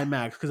do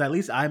IMAX because at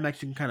least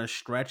IMAX you can kind of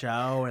stretch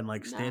out and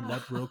like stand No.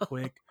 up real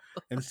quick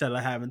instead of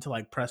having to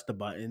like press the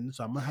button.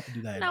 So I'm gonna have to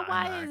do that in Now,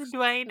 why is IMAX.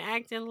 Dwayne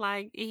acting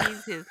like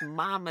he's his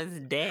mama's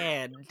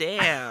dad?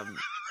 Damn.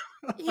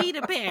 He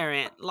the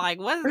parent. Like,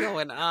 what's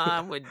going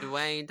on with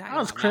Dwayne talking I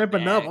was about my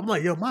cramping up. back? I'm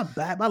like, yo, my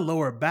back, my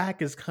lower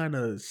back is kind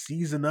of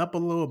seizing up a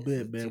little It's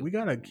bit, man. too We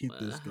gotta keep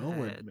this going,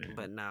 much.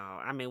 But man. no,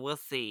 I mean, we'll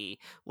see.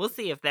 We'll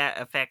see if that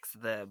affects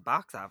the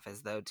box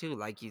office, though, too.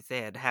 Like you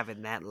said,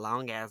 having that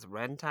long ass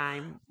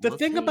runtime. The We'll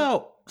thing see.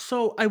 about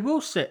so I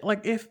will say,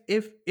 like,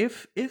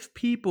 if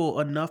people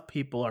enough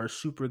people are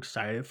super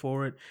excited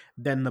for it,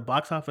 then the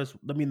box office,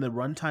 I mean, the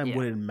runtime Yeah,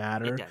 wouldn't it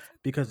matter doesn't.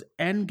 because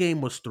Endgame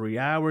was 3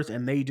 hours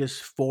and they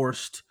just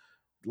forced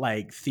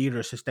like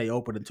theaters to stay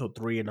open until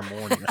 3 in the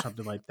morning or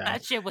something like that.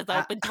 That shit was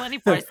I, open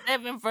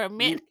 24/7 for a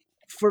minute.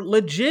 for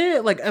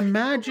legit, like It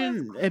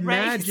was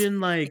crazy.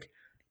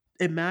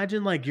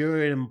 imagine like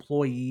you're an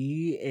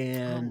employee Oh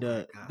and my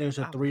God. there's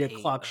a I would three hate.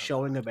 o'clock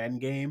showing of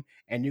Endgame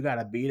and you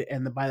gotta beat it,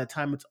 and then by the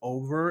time it's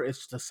over,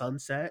 it's the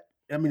sunset.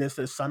 I mean, it's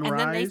the And then they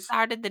sunrise.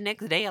 started the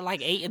next day at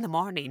like 8 in the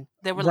morning.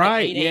 There were like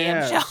Right? 8 a.m.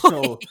 Yeah. showings.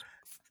 So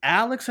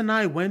Alex and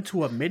I went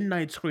to a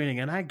midnight screening,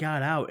 and I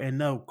got out, and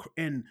no,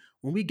 and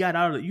when we got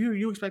out,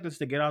 you expect us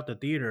to get out the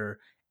theater,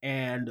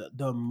 and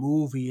the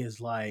movie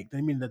is like,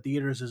 I mean, the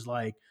theaters is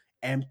like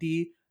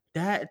empty.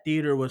 That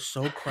theater was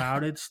so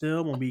crowded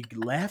still when we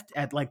left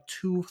at like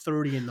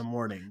 2:30 in the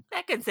morning.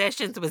 That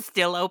concessions was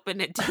still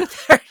open at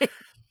 2:30.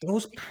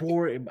 Those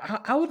poor.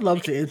 I would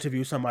love to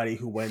interview somebody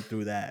who went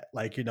through that.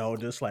 Like,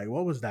 just like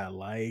what was that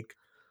like?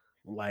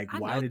 Like, I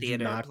why know did you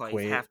theater not employees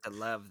quit? have to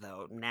love,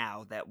 though,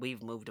 now that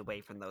we've moved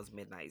away from those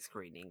midnight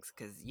screenings.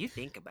 Because you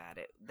think about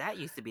it, that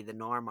used to be the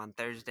norm on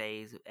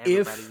Thursdays.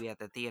 Everybody If be at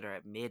the theater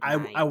at I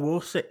midnight.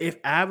 will say if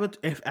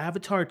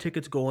Avatar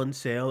tickets go on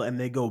sale and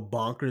they go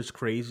bonkers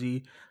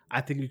crazy,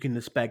 I think you can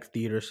expect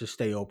theaters to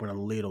stay open a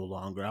little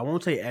longer. I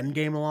won't say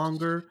Endgame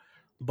longer,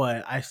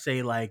 but I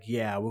say like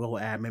yeah, we're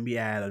gonna add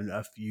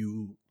a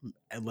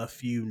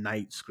few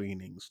night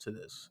screenings to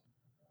this.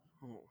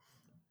 Hmm.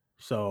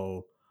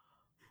 So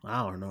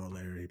I don't know,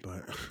 Larry,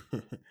 but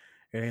it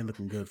ain't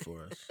looking good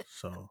for us.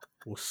 So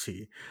we'll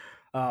see.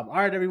 All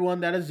right,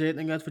 everyone, that is it.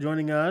 Thank you guys for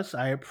joining us.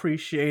 I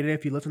appreciate it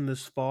if you listened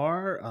this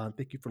far.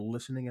 Thank you for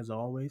listening as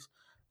always.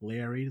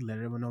 Larry, let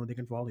everyone know where they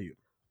can follow you.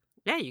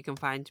 Yeah, you can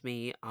find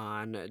me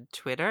on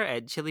Twitter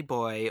at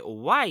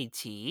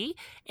ChiliBoyYT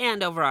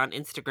and over on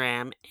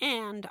Instagram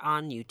and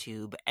on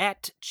YouTube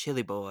at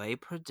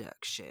ChiliBoy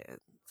Productions.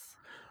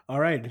 All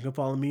right, you can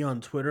follow me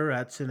on Twitter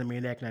at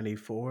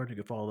Cinemaniac94. You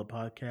can follow the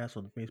podcast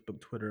on Facebook,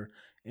 Twitter,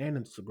 and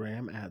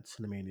Instagram at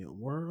Cinemania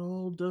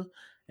World.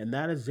 And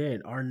that is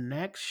it. Our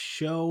next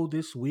show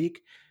this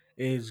week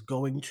is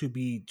going to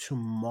be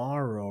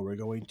tomorrow. We're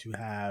going to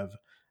have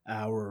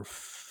our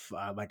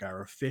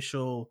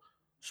official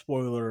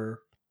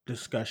spoiler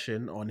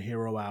discussion on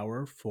Hero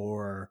Hour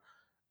for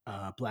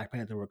Black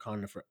Panther: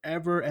 Wakanda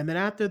Forever, and then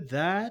after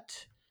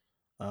that.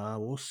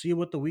 We'll see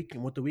what the week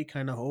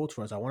kind of holds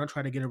for us. I want to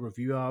try to get a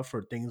review out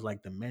for things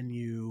like the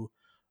menu.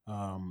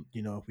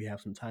 If we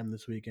have some time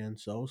this weekend.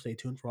 So stay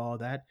tuned for all of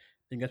that.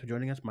 Thank you guys for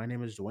joining us. My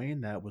name is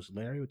Dwayne. That was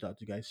Larry. We'll talk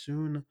to you guys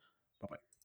soon. Bye bye.